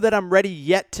don't know that I'm ready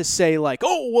yet to say like,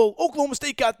 oh, well, Oklahoma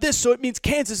State got this, so it means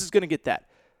Kansas is going to get that.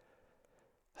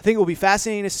 I think it will be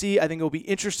fascinating to see. I think it will be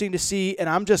interesting to see. And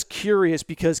I'm just curious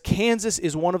because Kansas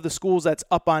is one of the schools that's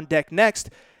up on deck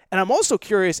next. And I'm also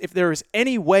curious if there is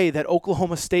any way that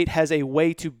Oklahoma State has a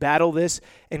way to battle this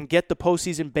and get the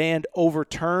postseason ban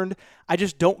overturned. I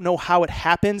just don't know how it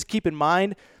happens. Keep in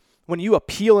mind, when you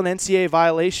appeal an NCAA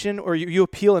violation or you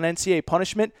appeal an NCAA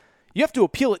punishment, you have to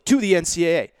appeal it to the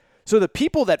NCAA. So the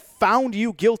people that found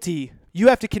you guilty, you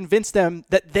have to convince them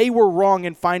that they were wrong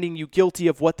in finding you guilty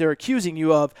of what they're accusing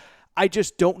you of. I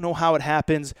just don't know how it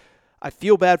happens. I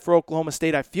feel bad for Oklahoma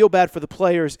State. I feel bad for the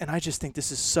players, and I just think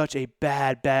this is such a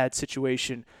bad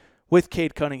situation with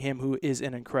Cade Cunningham, who is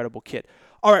an incredible kid.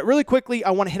 All right, really quickly, I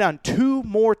want to hit on 2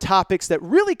 more topics that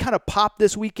really kind of popped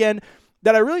this weekend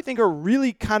that I really think are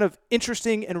really kind of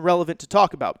interesting and relevant to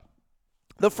talk about.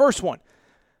 The first one,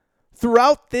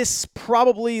 throughout this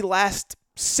probably last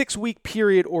 6-week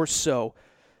period or so,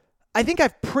 I think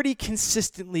I've pretty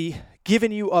consistently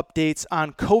given you updates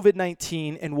on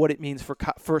COVID-19 and what it means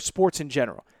for sports in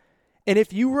general. And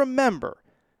if you remember,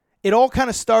 it all kind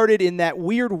of started in that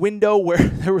weird window where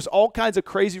there was all kinds of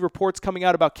crazy reports coming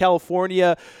out about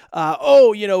California.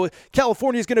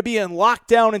 California is going to be in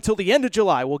lockdown until the end of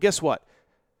July. Well, guess what?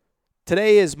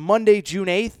 Today is Monday, June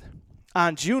 8th.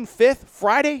 On June 5th,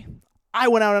 Friday, I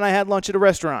went out and I had lunch at a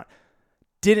restaurant.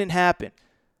 Didn't happen.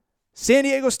 San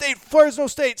Diego State, Fresno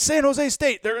State, San Jose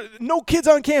State. There are no kids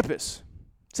on campus.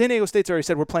 San Diego State's already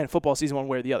said we're playing football season one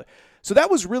way or the other. So that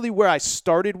was really where I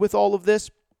started with all of this.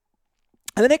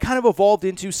 And then it kind of evolved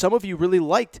into some of you really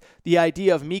liked the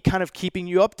idea of me kind of keeping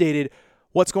you updated.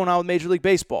 What's going on with Major League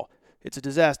Baseball? It's a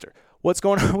disaster. What's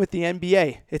going on with the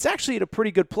NBA? It's actually at a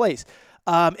pretty good place.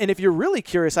 And if you're really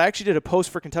curious, I actually did a post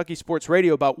for Kentucky Sports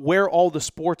Radio about where all the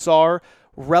sports are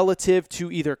relative to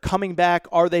either coming back,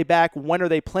 are they back, when are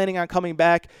they planning on coming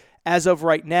back. As of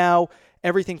right now,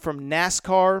 everything from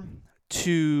NASCAR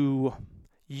to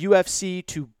UFC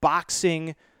to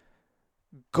boxing,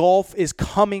 golf is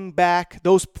coming back.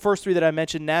 Those first 3 that I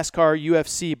mentioned, NASCAR,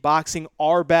 UFC, boxing,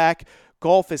 are back.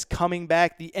 Golf is coming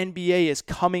back. The NBA is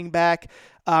coming back.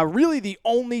 Really the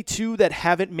only 2 that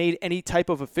haven't made any type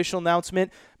of official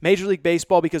announcement, Major League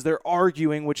Baseball, because they're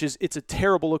arguing, it's a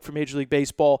terrible look for Major League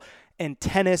Baseball, and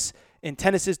tennis. In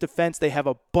tennis's defense, they have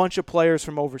a bunch of players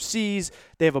from overseas.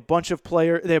 They have a bunch of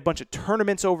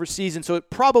tournaments overseas, and so it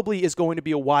probably is going to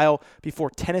be a while before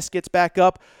tennis gets back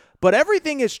up. But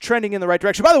everything is trending in the right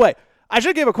direction. By the way, I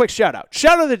should give a quick shout-out.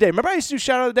 Shout-out of the day. Remember I used to do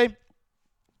shout-out of the day?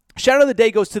 Shout-out of the day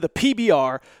goes to the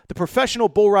PBR, the Professional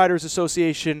Bull Riders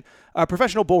Association,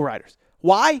 Professional Bull Riders.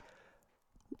 Why?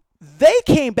 They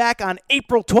came back on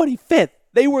April 25th.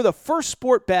 They were the first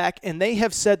sport back, and they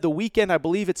have said the weekend, I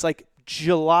believe it's like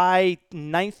July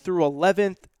 9th through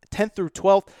 11th, 10th through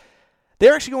 12th,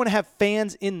 they're actually going to have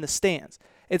fans in the stands.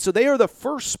 And so they are the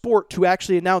first sport to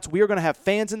actually announce we are going to have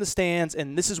fans in the stands,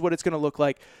 and this is what it's going to look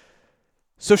like.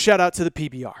 So shout out to the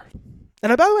PBR.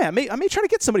 And by the way, I may try to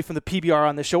get somebody from the PBR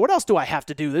on this show. What else do I have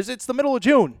to do? It's the middle of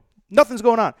June. Nothing's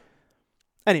going on.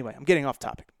 Anyway, I'm getting off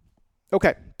topic.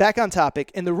 Okay, back on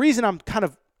topic. And the reason I'm kind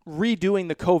of redoing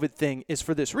the COVID thing is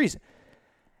for this reason.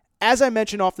 As I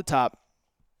mentioned off the top,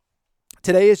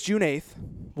 today is June 8th.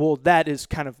 Well, that is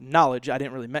kind of knowledge. I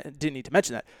didn't need to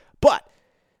mention that. But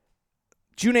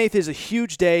June 8th is a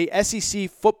huge day. SEC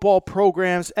football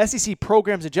programs, SEC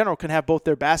programs in general can have both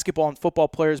their basketball and football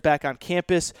players back on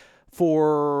campus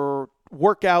for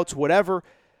workouts, whatever.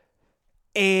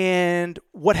 And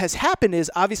what has happened is,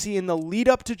 obviously, in the lead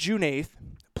up to June 8th,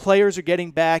 players are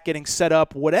getting back, getting set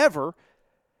up, whatever.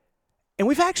 And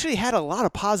we've actually had a lot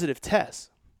of positive tests.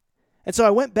 And so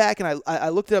I went back and I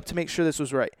looked it up to make sure this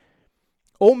was right.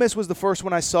 Ole Miss was the first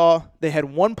one I saw. They had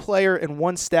one player and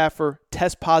one staffer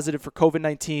test positive for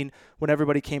COVID-19 when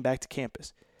everybody came back to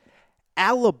campus.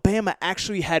 Alabama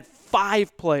actually had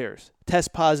 5 players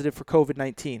test positive for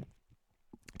COVID-19.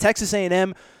 Texas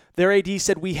A&M, their AD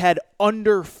said we had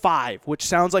under 5, which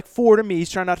sounds like 4 to me. He's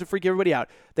trying not to freak everybody out.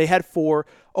 They had 4.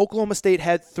 Oklahoma State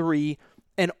had 3.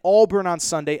 And Auburn on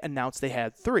Sunday announced they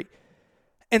had 3.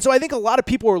 And so I think a lot of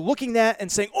people are looking at and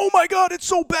saying, oh my God, it's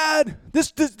so bad.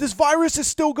 This virus is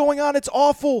still going on. It's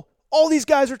awful. All these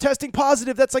guys are testing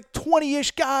positive. That's like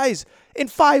 20-ish guys in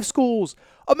 5 schools.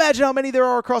 Imagine how many there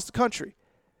are across the country.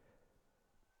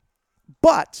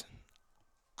 But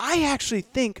I actually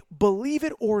think, believe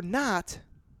it or not,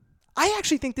 I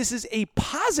actually think this is a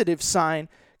positive sign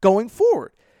going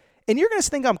forward. And you're going to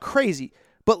think I'm crazy,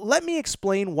 but let me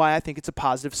explain why I think it's a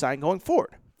positive sign going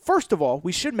forward. First of all,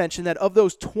 we should mention that of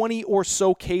those 20 or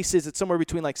so cases, it's somewhere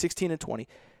between like 16 and 20,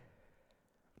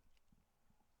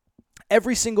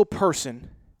 every single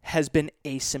person has been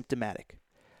asymptomatic.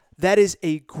 That is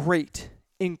a great,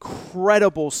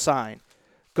 incredible sign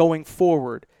going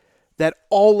forward that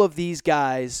all of these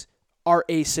guys are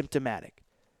asymptomatic.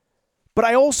 But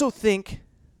I also think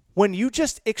when you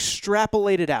just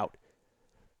extrapolate it out,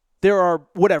 there are,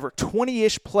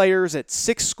 20-ish players at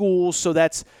 6 schools, so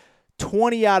that's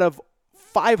 20 out of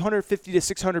 550 to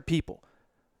 600 people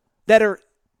that are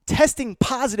testing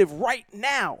positive right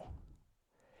now.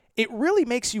 It really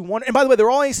makes you wonder, and by the way, they're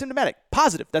all asymptomatic,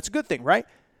 positive. That's a good thing, right?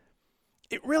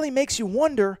 It really makes you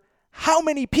wonder how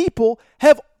many people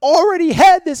have already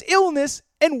had this illness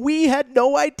and we had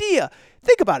no idea.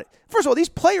 Think about it. First of all, these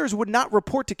players would not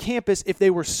report to campus if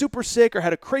they were super sick or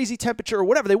had a crazy temperature or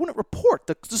whatever. They wouldn't report.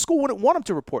 The school wouldn't want them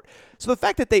to report. So the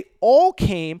fact that they all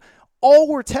came, all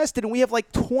were tested, and we have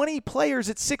like 20 players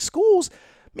at 6 schools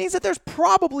means that there's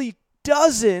probably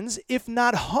dozens, if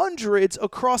not hundreds,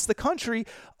 across the country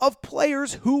of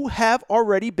players who have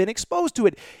already been exposed to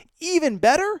it. Even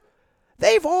better,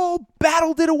 they've all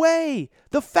battled it away.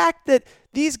 The fact that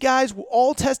these guys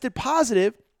all tested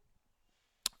positive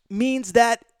means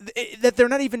that they're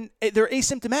not even, they're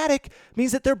asymptomatic,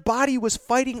 means that their body was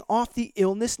fighting off the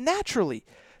illness naturally.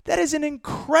 That is an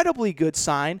incredibly good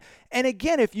sign. And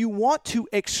again, if you want to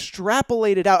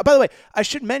extrapolate it out, by the way, I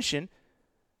should mention,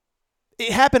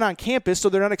 it happened on campus, so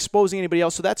they're not exposing anybody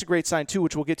else, so that's a great sign too,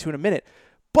 which we'll get to in a minute.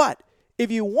 But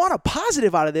if you want a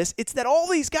positive out of this, it's that all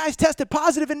these guys tested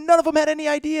positive and none of them had any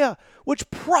idea, which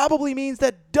probably means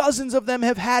that dozens of them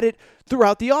have had it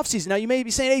throughout the offseason. Now, you may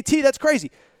be saying, hey, T, that's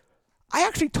crazy. I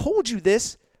actually told you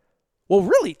this, well,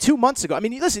 really, 2 months ago. I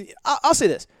mean, listen, I'll say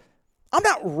this. I'm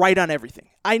not right on everything.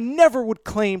 I never would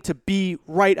claim to be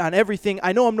right on everything.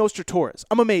 I know I'm Nostradamus.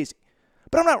 I'm amazing.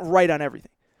 But I'm not right on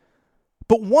everything.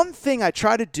 But one thing I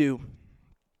try to do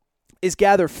is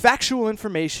gather factual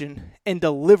information and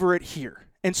deliver it here.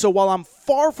 And so while I'm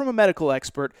far from a medical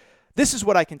expert, this is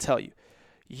what I can tell you.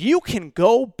 You can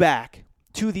go back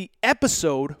to the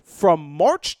episode from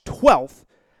March 12th,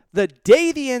 the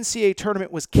day the NCAA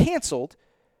tournament was canceled,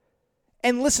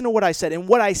 and listen to what I said. And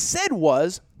what I said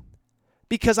was,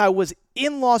 because I was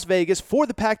in Las Vegas for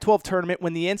the Pac-12 tournament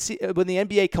when the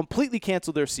NBA completely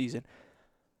canceled their season.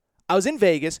 I was in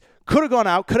Vegas, could have gone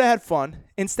out, could have had fun.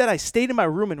 Instead, I stayed in my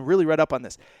room and really read up on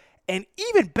this. And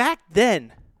even back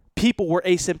then, people were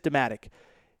asymptomatic.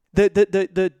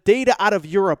 The data out of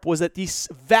Europe was that the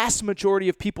vast majority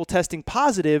of people testing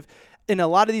positive in a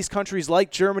lot of these countries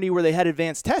like Germany where they had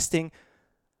advanced testing,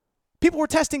 people were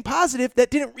testing positive that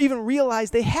didn't even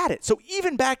realize they had it. So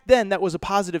even back then, that was a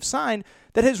positive sign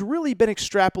that has really been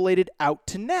extrapolated out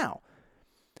to now.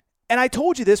 And I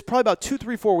told you this probably about 2,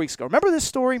 3, 4 weeks ago. Remember this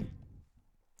story?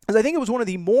 Because I think it was one of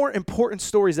the more important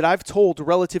stories that I've told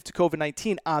relative to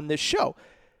COVID-19 on this show.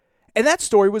 And that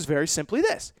story was very simply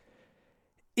this,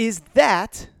 is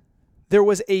that there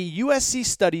was a USC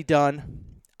study done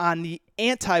on the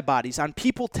antibodies, on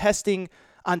people testing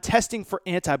for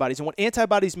antibodies. And what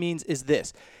antibodies means is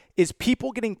this, is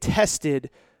people getting tested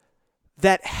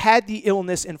that had the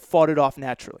illness and fought it off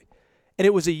naturally. And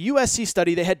it was a USC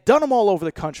study. They had done them all over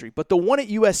the country, but the one at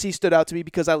USC stood out to me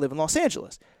because I live in Los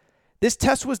Angeles. This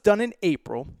test was done in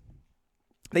April.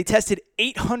 They tested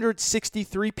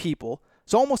 863 people,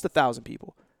 so almost 1,000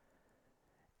 people.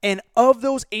 And of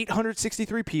those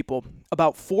 863 people,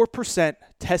 about 4%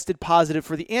 tested positive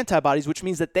for the antibodies, which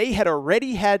means that they had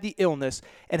already had the illness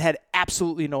and had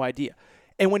absolutely no idea.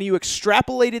 And when you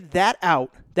extrapolated that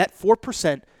out, that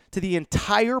 4%, to the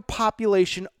entire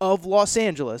population of Los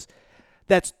Angeles,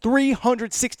 that's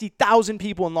 360,000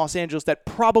 people in Los Angeles that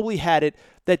probably had it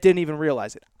that didn't even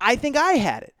realize it. I think I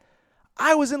had it.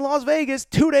 I was in Las Vegas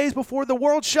 2 days before the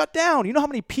world shut down. You know how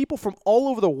many people from all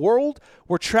over the world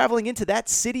were traveling into that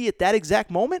city at that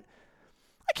exact moment?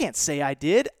 I can't say I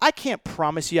did. I can't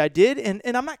promise you I did. And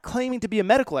I'm not claiming to be a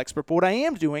medical expert, but what I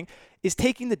am doing is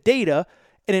taking the data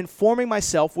and informing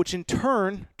myself, which in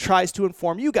turn tries to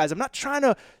inform you guys. I'm not trying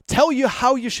to tell you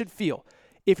how you should feel.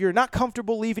 If you're not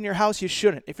comfortable leaving your house, you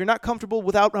shouldn't. If you're not comfortable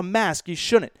without a mask, you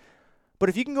shouldn't. But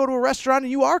if you can go to a restaurant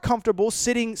and you are comfortable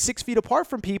sitting 6 feet apart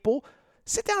from people,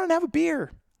 sit down and have a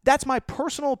beer. That's my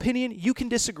personal opinion. You can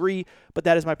disagree, but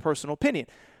that is my personal opinion.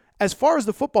 As far as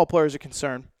the football players are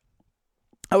concerned,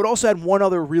 I would also add one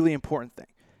other really important thing.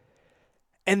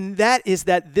 And that is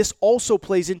that this also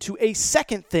plays into a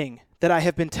second thing that I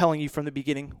have been telling you from the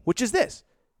beginning, which is this,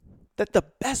 that the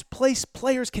best place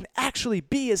players can actually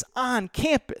be is on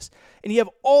campus. And you have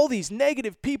all these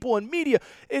negative people in media.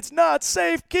 It's not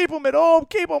safe. Keep them at home.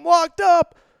 Keep them locked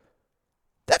up.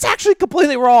 That's actually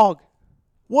completely wrong.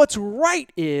 What's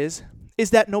right is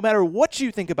that no matter what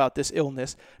you think about this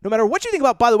illness, no matter what you think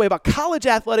about, by the way, about college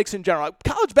athletics in general,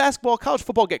 college basketball, college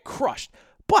football get crushed.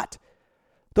 But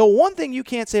the one thing you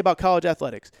can't say about college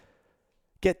athletics,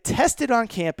 get tested on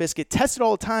campus, get tested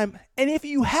all the time, and if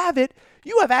you have it,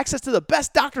 you have access to the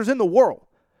best doctors in the world.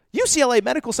 UCLA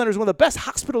Medical Center is one of the best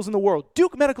hospitals in the world.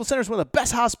 Duke Medical Center is one of the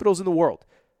best hospitals in the world.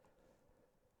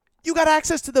 You got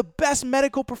access to the best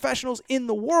medical professionals in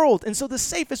the world, and so the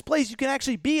safest place you can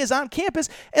actually be is on campus.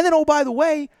 And then, oh, by the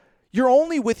way, you're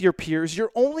only with your peers,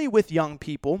 you're only with young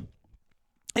people,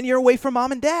 and you're away from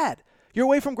mom and dad. You're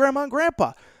away from grandma and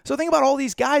grandpa. So think about all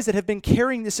these guys that have been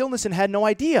carrying this illness and had no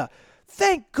idea.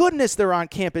 Thank goodness they're on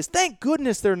campus. Thank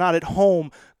goodness they're not at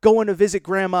home going to visit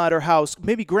grandma at her house.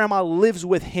 Maybe grandma lives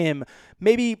with him.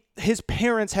 Maybe his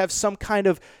parents have some kind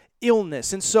of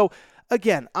illness. And so,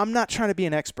 again, I'm not trying to be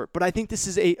an expert, but I think this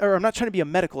is I'm not trying to be a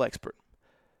medical expert.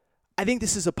 I think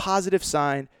this is a positive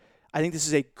sign. I think this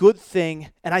is a good thing.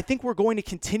 And I think we're going to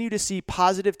continue to see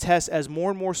positive tests as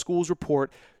more and more schools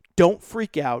report. Don't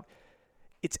freak out.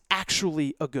 It's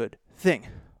actually a good thing.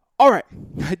 All right,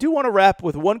 I do want to wrap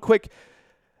with one quick,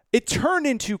 it turned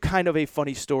into kind of a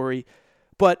funny story,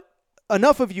 but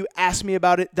enough of you asked me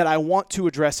about it that I want to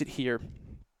address it here.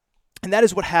 And that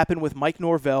is what happened with Mike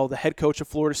Norvell, the head coach of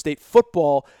Florida State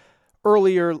football,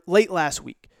 late last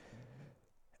week.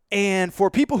 And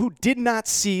for people who did not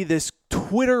see this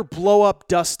Twitter blow-up,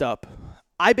 dust-up,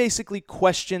 I basically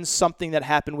questioned something that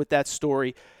happened with that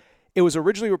story. It was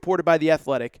originally reported by The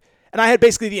Athletic, and I had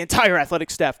basically the entire athletic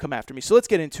staff come after me. So let's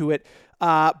get into it.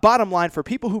 Bottom line, for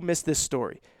people who missed this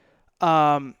story,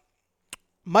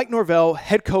 Mike Norvell,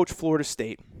 head coach, Florida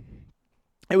State.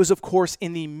 It was, of course,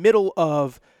 in the middle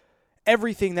of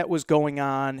everything that was going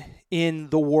on in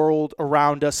the world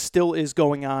around us, still is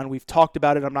going on. We've talked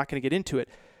about it. I'm not going to get into it.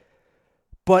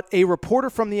 But a reporter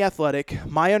from The Athletic,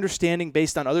 my understanding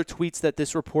based on other tweets that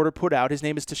this reporter put out, his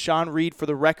name is Tashawn Reed. For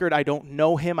the record, I don't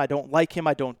know him. I don't like him.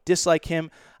 I don't dislike him.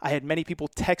 I had many people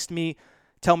text me,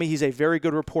 tell me he's a very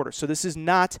good reporter. So this is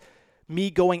not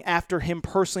me going after him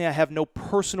personally. I have no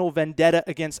personal vendetta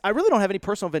I really don't have any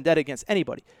personal vendetta against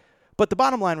anybody. But the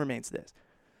bottom line remains this,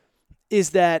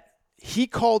 is that he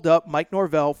called up Mike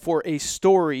Norvell for a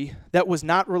story that was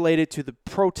not related to the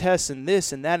protests and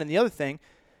this and that and the other thing.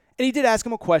 And he did ask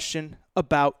him a question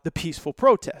about the peaceful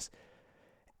protest.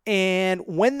 And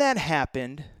when that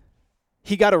happened,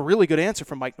 he got a really good answer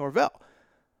from Mike Norvell.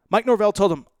 Mike Norvell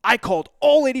told him, I called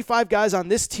all 85 guys on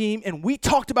this team, and we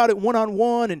talked about it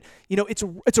one-on-one, and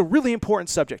it's a really important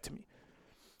subject to me.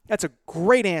 That's a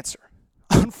great answer.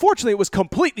 Unfortunately, it was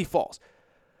completely false.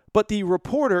 But the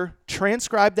reporter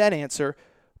transcribed that answer,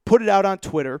 put it out on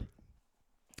Twitter,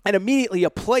 and immediately a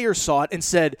player saw it and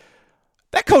said,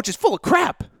 that coach is full of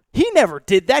crap. He never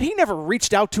did that. He never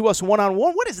reached out to us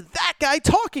one-on-one. What is that guy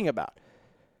talking about?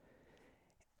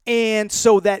 And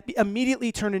so that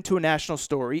immediately turned into a national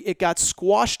story. It got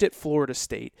squashed at Florida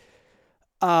State.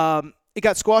 They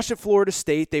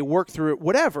worked through it,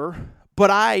 whatever.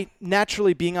 But I,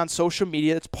 naturally being on social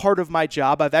media, it's part of my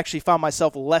job. I've actually found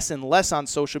myself less and less on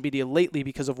social media lately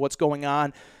because of what's going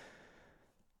on.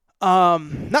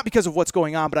 Not because of what's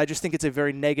going on, but I just think it's a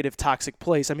very negative, toxic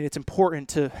place. I mean, it's important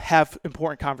to have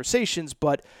important conversations,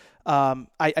 but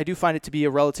I do find it to be a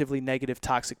relatively negative,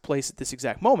 toxic place at this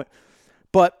exact moment.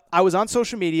 But I was on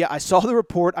social media. I saw the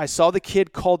report. I saw the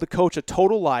kid called the coach a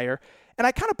total liar. And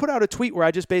I kind of put out a tweet where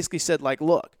I just basically said, like,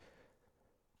 look,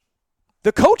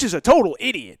 the coach is a total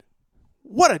idiot.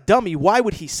 What a dummy. Why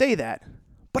would he say that?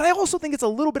 But I also think it's a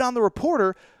little bit on the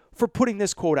reporter for putting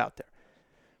this quote out there.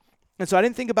 And so I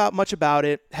didn't think much about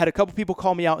it. Had a couple people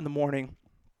call me out in the morning.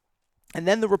 And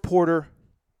then the reporter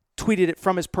tweeted it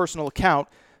from his personal account,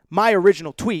 my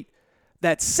original tweet,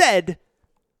 that said,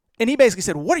 and he basically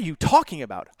said, what are you talking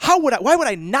about? Why would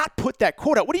I not put that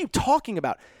quote out? What are you talking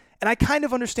about? And I kind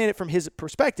of understand it from his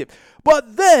perspective.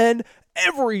 But then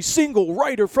every single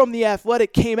writer from The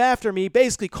Athletic came after me,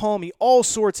 basically calling me all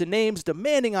sorts of names,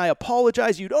 demanding I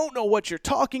apologize. You don't know what you're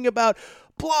talking about,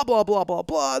 blah, blah, blah, blah,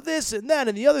 blah, this and that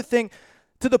and the other thing,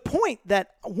 to the point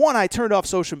that, one, I turned off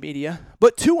social media,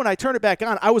 but two, when I turned it back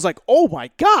on, I was like, oh my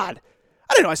God,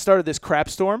 I didn't know I started this crap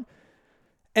storm.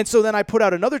 And so then I put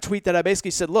out another tweet that I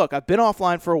basically said, look, I've been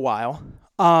offline for a while,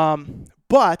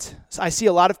 but I see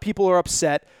a lot of people are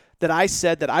upset that I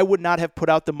said that I would not have put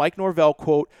out the Mike Norvell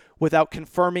quote without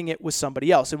confirming it with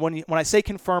somebody else. And when I say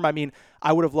confirm, I mean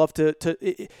I would have loved to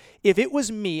if it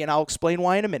was me, and I'll explain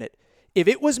why in a minute, if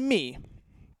it was me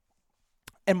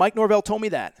and Mike Norvell told me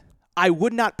that, I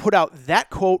would not put out that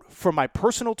quote from my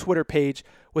personal Twitter page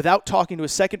without talking to a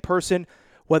second person,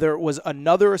 whether it was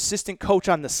another assistant coach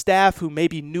on the staff who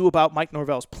maybe knew about Mike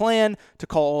Norvell's plan to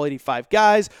call all 85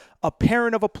 guys, a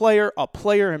parent of a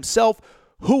player himself,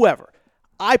 whoever.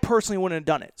 I personally wouldn't have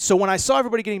done it. So when I saw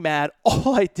everybody getting mad,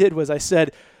 all I did was I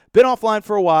said, been offline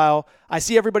for a while. I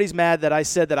see everybody's mad that I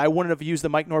said that I wouldn't have used the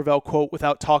Mike Norvell quote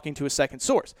without talking to a second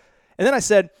source. And then I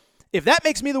said, if that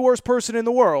makes me the worst person in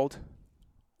the world,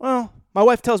 well, my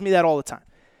wife tells me that all the time.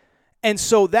 And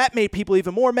so that made people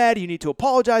even more mad. You need to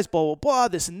apologize, blah, blah, blah,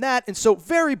 this and that. And so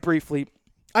very briefly,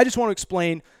 I just want to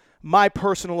explain my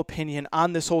personal opinion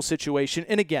on this whole situation.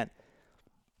 And again,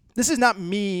 this is not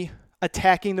me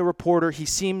attacking the reporter.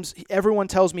 Everyone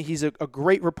tells me he's a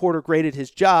great reporter, great at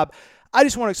his job. I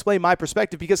just want to explain my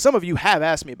perspective because some of you have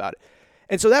asked me about it.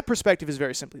 And so that perspective is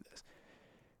very simply this,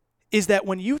 is that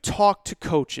when you talk to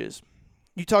coaches,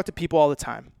 you talk to people all the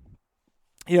time,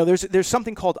 you know, there's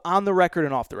something called on the record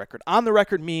and off the record. On the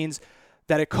record means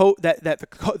that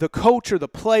the coach or the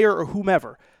player or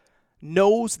whomever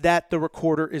knows that the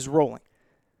recorder is rolling.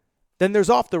 Then there's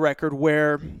off the record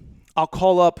where I'll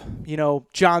call up, you know,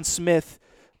 John Smith,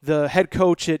 the head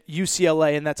coach at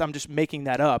UCLA, and I'm just making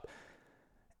that up.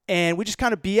 And we just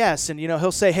kind of BS, and, you know,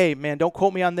 he'll say, hey, man, don't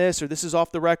quote me on this, or this is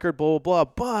off the record, blah, blah,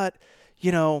 blah, but,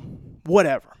 you know,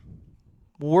 whatever.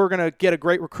 We're going to get a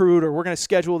great recruit, or we're going to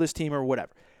schedule this team, or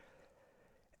whatever.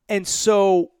 And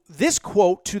so this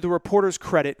quote, to the reporter's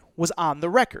credit, was on the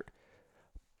record.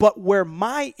 But where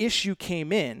my issue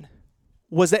came in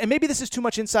was that, and maybe this is too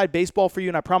much inside baseball for you,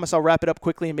 and I promise I'll wrap it up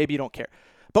quickly, and maybe you don't care.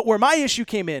 But where my issue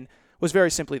came in was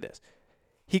very simply this.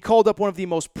 He called up one of the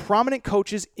most prominent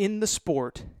coaches in the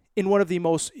sport, in one of the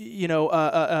most,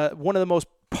 one of the most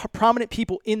prominent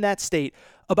people in that state,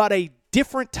 about a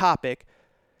different topic,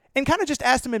 and kind of just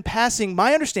asked him in passing,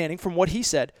 my understanding from what he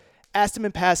said, asked him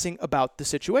in passing about the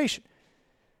situation.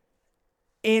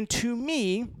 And to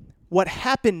me, what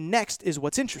happened next is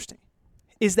what's interesting,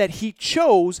 is that he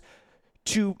chose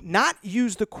to not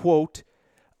use the quote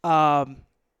in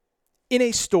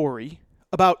a story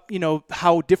about, you know,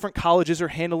 how different colleges are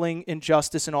handling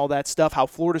injustice and all that stuff, how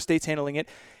Florida State's handling it.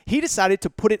 He decided to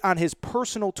put it on his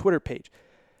personal Twitter page.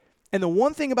 And the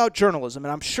one thing about journalism,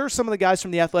 and I'm sure some of the guys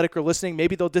from The Athletic are listening,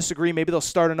 maybe they'll disagree, maybe they'll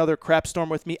start another crap storm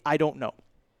with me, I don't know.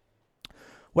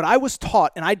 What I was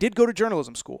taught, and I did go to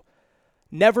journalism school,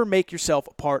 never make yourself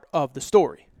a part of the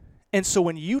story. And so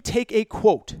when you take a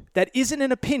quote that isn't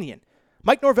an opinion,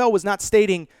 Mike Norvell was not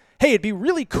stating, hey, it'd be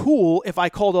really cool if I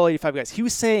called all 85 guys. He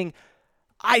was saying,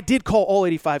 I did call all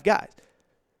 85 guys.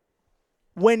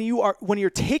 When you're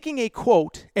taking a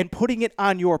quote and putting it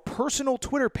on your personal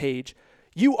Twitter page,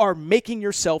 you are making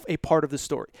yourself a part of the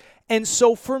story. And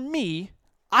so for me,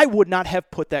 I would not have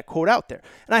put that quote out there.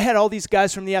 And I had all these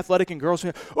guys from The Athletic and girls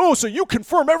saying, oh, so you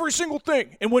confirm every single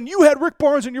thing. And when you had Rick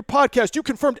Barnes in your podcast, you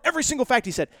confirmed every single fact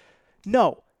he said.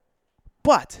 No,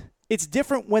 but it's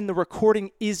different when the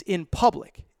recording is in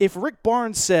public. If Rick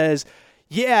Barnes says,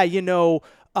 yeah, you know,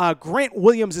 Grant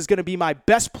Williams is going to be my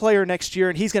best player next year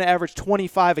and he's going to average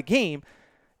 25 a game,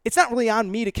 it's not really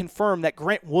on me to confirm that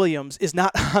Grant Williams is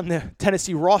not on the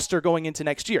Tennessee roster going into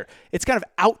next year. It's kind of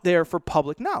out there for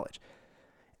public knowledge.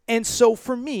 And so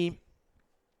for me,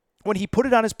 when he put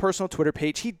it on his personal Twitter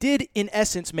page, he did, in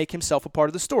essence, make himself a part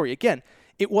of the story. Again,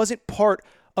 it wasn't part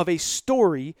of a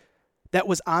story that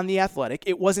was on The Athletic.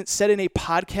 It wasn't said in a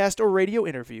podcast or radio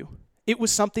interview. It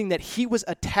was something that he was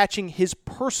attaching his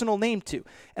personal name to.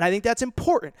 And I think that's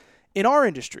important in our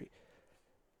industry.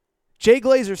 Jay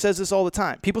Glazer says this all the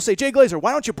time. People say, Jay Glazer,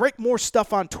 why don't you break more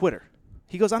stuff on Twitter?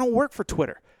 He goes, I don't work for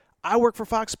Twitter. I work for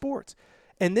Fox Sports.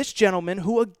 And this gentleman,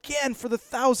 who, again, for the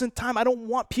 1,000th time, I don't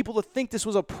want people to think this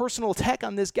was a personal attack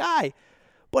on this guy,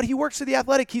 but he works for The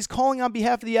Athletic. He's calling on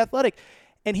behalf of The Athletic,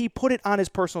 and he put it on his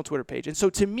personal Twitter page. And so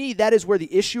to me, that is where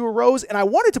the issue arose. And I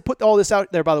wanted to put all this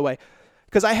out there, by the way,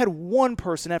 because I had one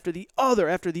person after the other,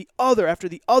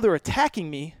 attacking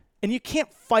me, and you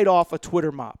can't fight off a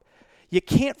Twitter mob. You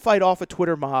can't fight off a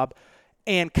Twitter mob,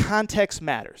 and context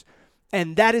matters.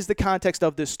 And that is the context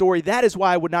of this story. That is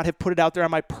why I would not have put it out there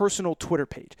on my personal Twitter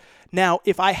page. Now,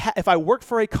 if I worked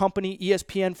for a company,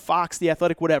 ESPN, Fox, The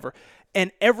Athletic, whatever,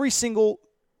 and every single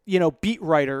beat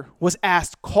writer was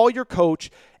asked, call your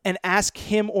coach and ask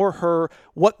him or her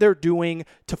what they're doing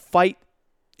to fight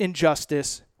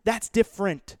injustice, that's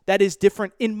different. That is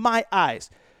different in my eyes.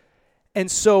 And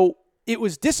so it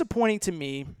was disappointing to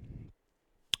me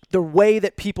the way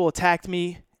that people attacked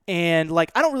me. And,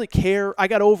 I don't really care. I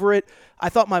got over it. I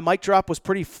thought my mic drop was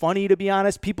pretty funny, to be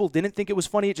honest. People didn't think it was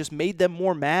funny. It just made them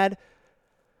more mad.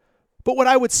 But what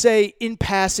I would say in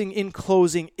passing, in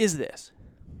closing, is this.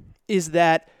 Is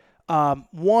that,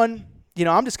 one,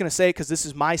 I'm just going to say it because this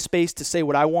is my space to say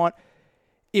what I want.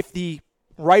 If the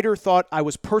writer thought I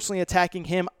was personally attacking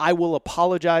him, I will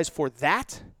apologize for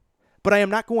that. But I am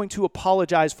not going to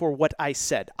apologize for what I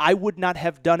said. I would not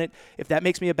have done it. If that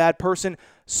makes me a bad person,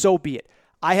 so be it.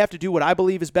 I have to do what I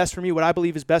believe is best for me, what I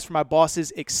believe is best for my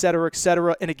bosses, et cetera, et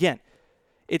cetera. And again,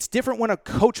 it's different when a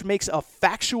coach makes a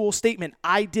factual statement,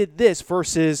 I did this,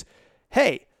 versus,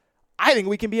 hey, I think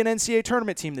we can be an NCAA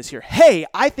tournament team this year. Hey,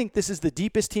 I think this is the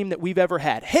deepest team that we've ever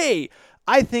had. Hey,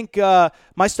 I think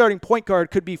my starting point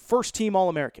guard could be first team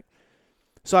All-American.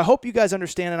 So I hope you guys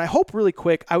understand, and I hope really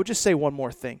quick, I would just say one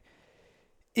more thing,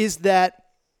 is that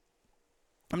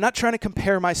I'm not trying to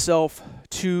compare myself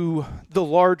to the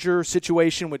larger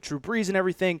situation with Drew Brees and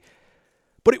everything,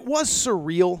 but it was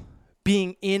surreal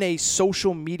being in a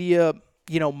social media,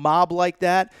 mob like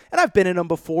that. And I've been in them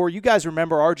before. You guys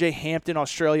remember RJ Hampton,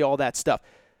 Australia, all that stuff.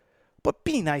 But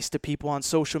be nice to people on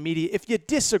social media. If you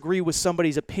disagree with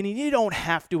somebody's opinion, you don't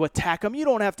have to attack them. You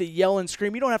don't have to yell and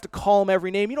scream. You don't have to call them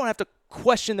every name. You don't have to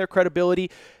question their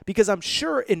credibility, because I'm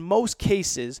sure in most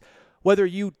cases, whether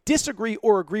you disagree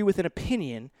or agree with an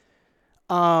opinion,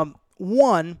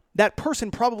 one, that person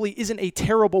probably isn't a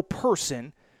terrible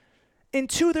person. And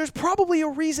two, there's probably a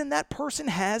reason that person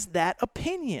has that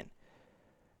opinion.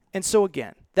 And so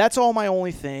again, that's all my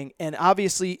only thing. And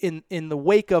obviously in the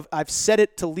wake of, I've said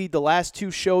it to lead the last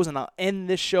two shows, and I'll end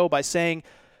this show by saying,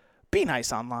 be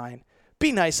nice online.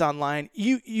 Be nice online.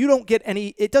 You don't get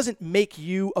any, it doesn't make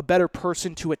you a better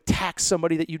person to attack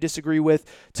somebody that you disagree with,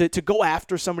 to go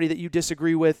after somebody that you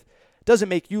disagree with. It doesn't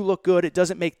make you look good. It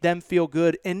doesn't make them feel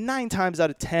good. And 9 times out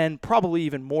of 10, probably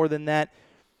even more than that,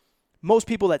 most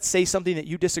people that say something that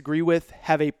you disagree with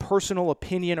have a personal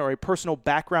opinion or a personal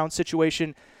background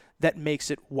situation that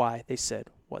makes it why they said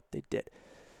what they did.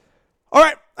 All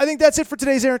right, I think that's it for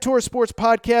today's Aaron Torres Sports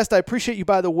Podcast. I appreciate you,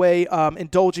 by the way,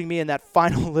 indulging me in that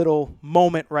final little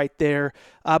moment right there.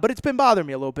 But it's been bothering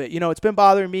me a little bit. It's been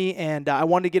bothering me, and I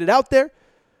wanted to get it out there.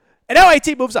 And now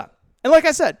AT moves on. And like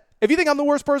I said, if you think I'm the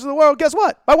worst person in the world, guess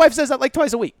what? My wife says that like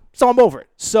twice a week, so I'm over it.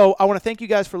 So I want to thank you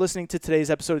guys for listening to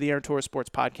today's episode of the Aaron Torres Sports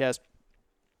Podcast.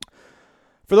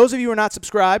 For those of you who are not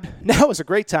subscribed, now is a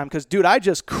great time because, dude, I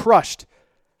just crushed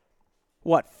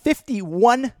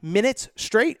 51 minutes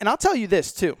straight? And I'll tell you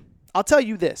this, too.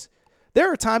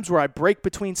 There are times where I break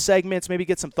between segments, maybe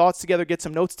get some thoughts together, get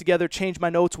some notes together, change my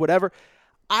notes, whatever.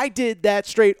 I did that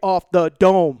straight off the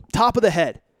dome, top of the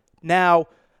head. Now,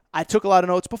 I took a lot of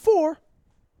notes before,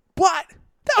 but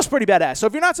that was pretty badass. So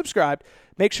if you're not subscribed,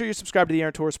 make sure you're subscribed to the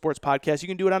Aaron Torres Sports Podcast. You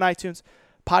can do it on iTunes,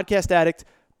 Podcast Addict,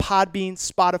 Podbean,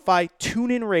 Spotify,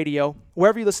 TuneIn Radio,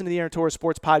 wherever you listen to the Aaron Torres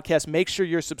Sports Podcast. Make sure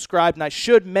you're subscribed. And I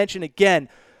should mention again,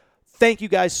 thank you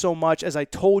guys so much. As I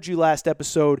told you last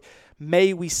episode,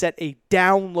 may we set a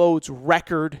downloads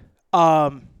record,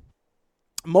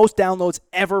 most downloads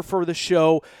ever for the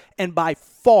show, and by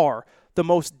far the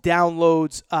most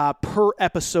downloads per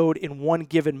episode in one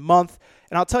given month.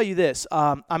 And I'll tell you this,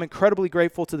 I'm incredibly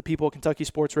grateful to the people at Kentucky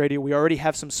Sports Radio. We already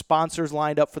have some sponsors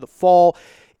lined up for the fall.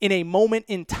 In a moment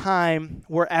in time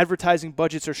where advertising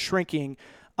budgets are shrinking,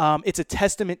 it's a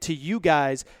testament to you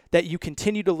guys that you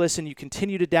continue to listen, you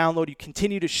continue to download, you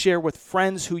continue to share with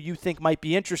friends who you think might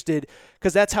be interested,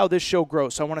 because that's how this show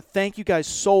grows. So I want to thank you guys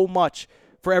so much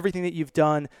for everything that you've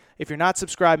done. If you're not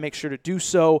subscribed, make sure to do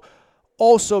so.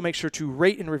 Also, make sure to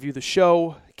rate and review the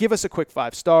show. Give us a quick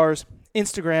 5 stars.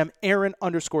 Instagram,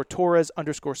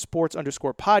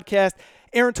 Aaron_Torres_sports_podcast,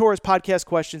 Aaron Torres podcast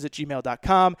questions at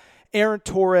gmail.com, Aaron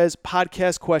Torres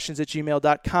podcast questions at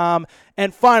gmail.com.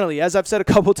 And finally, as I've said a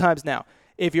couple times now,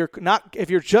 if you're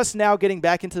just now getting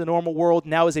back into the normal world,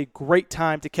 now is a great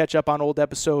time to catch up on old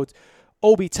episodes.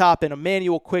 Obi Toppin,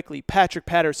 Emmanuel Quickly, Patrick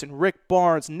Patterson, Rick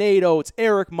Barnes, Nate Oates,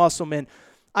 Eric Musselman.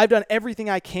 I've done everything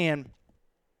I can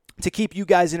to keep you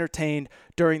guys entertained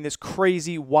during this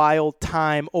crazy, wild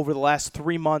time over the last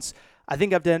 3 months. I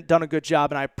think I've done a good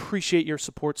job, and I appreciate your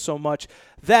support so much.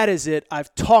 That is it.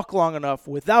 I've talked long enough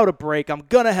without a break. I'm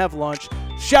going to have lunch.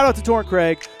 Shout out to Torrent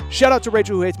Craig. Shout out to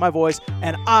Rachel, who hates my voice.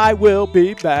 And I will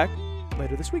be back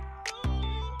later this week.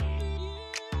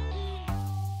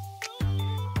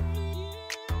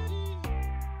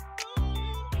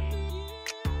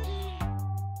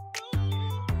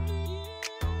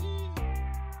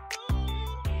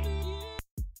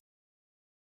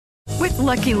 With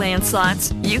Lucky Land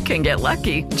Slots, you can get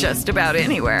lucky just about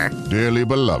anywhere. Dearly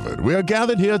beloved, we are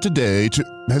gathered here today to...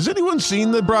 Has anyone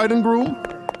seen the bride and groom?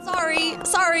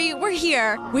 Sorry, we're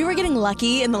here. We were getting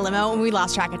lucky in the limo and we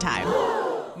lost track of time.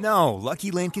 No,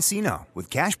 Lucky Land Casino, with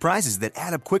cash prizes that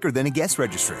add up quicker than a guest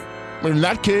registry. In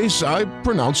that case, I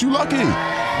pronounce you lucky.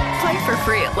 Play for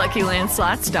free at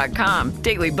LuckyLandSlots.com.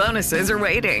 Daily bonuses are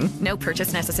waiting. No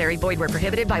purchase necessary. Void where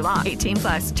prohibited by law.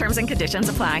 18+. Terms and conditions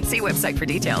apply. See website for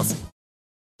details.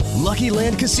 Lucky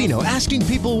Land Casino, asking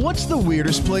people, what's the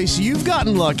weirdest place you've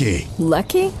gotten lucky?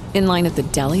 Lucky? In line at the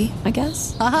deli, I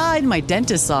guess? Aha, in my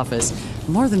dentist's office.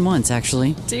 More than once,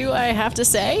 actually. Do I have to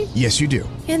say? Yes, you do.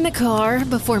 In the car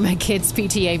before my kids'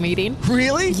 PTA meeting.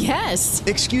 Really? Yes.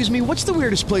 Excuse me, what's the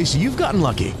weirdest place you've gotten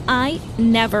lucky? I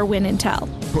never win and tell.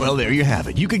 Well, there you have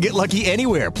it. You can get lucky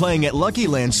anywhere, playing at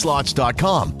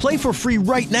LuckyLandSlots.com. Play for free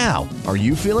right now. Are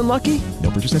you feeling lucky?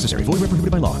 No purchase necessary. Void where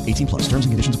prohibited by law. 18+. Terms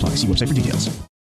and conditions apply. See website for details.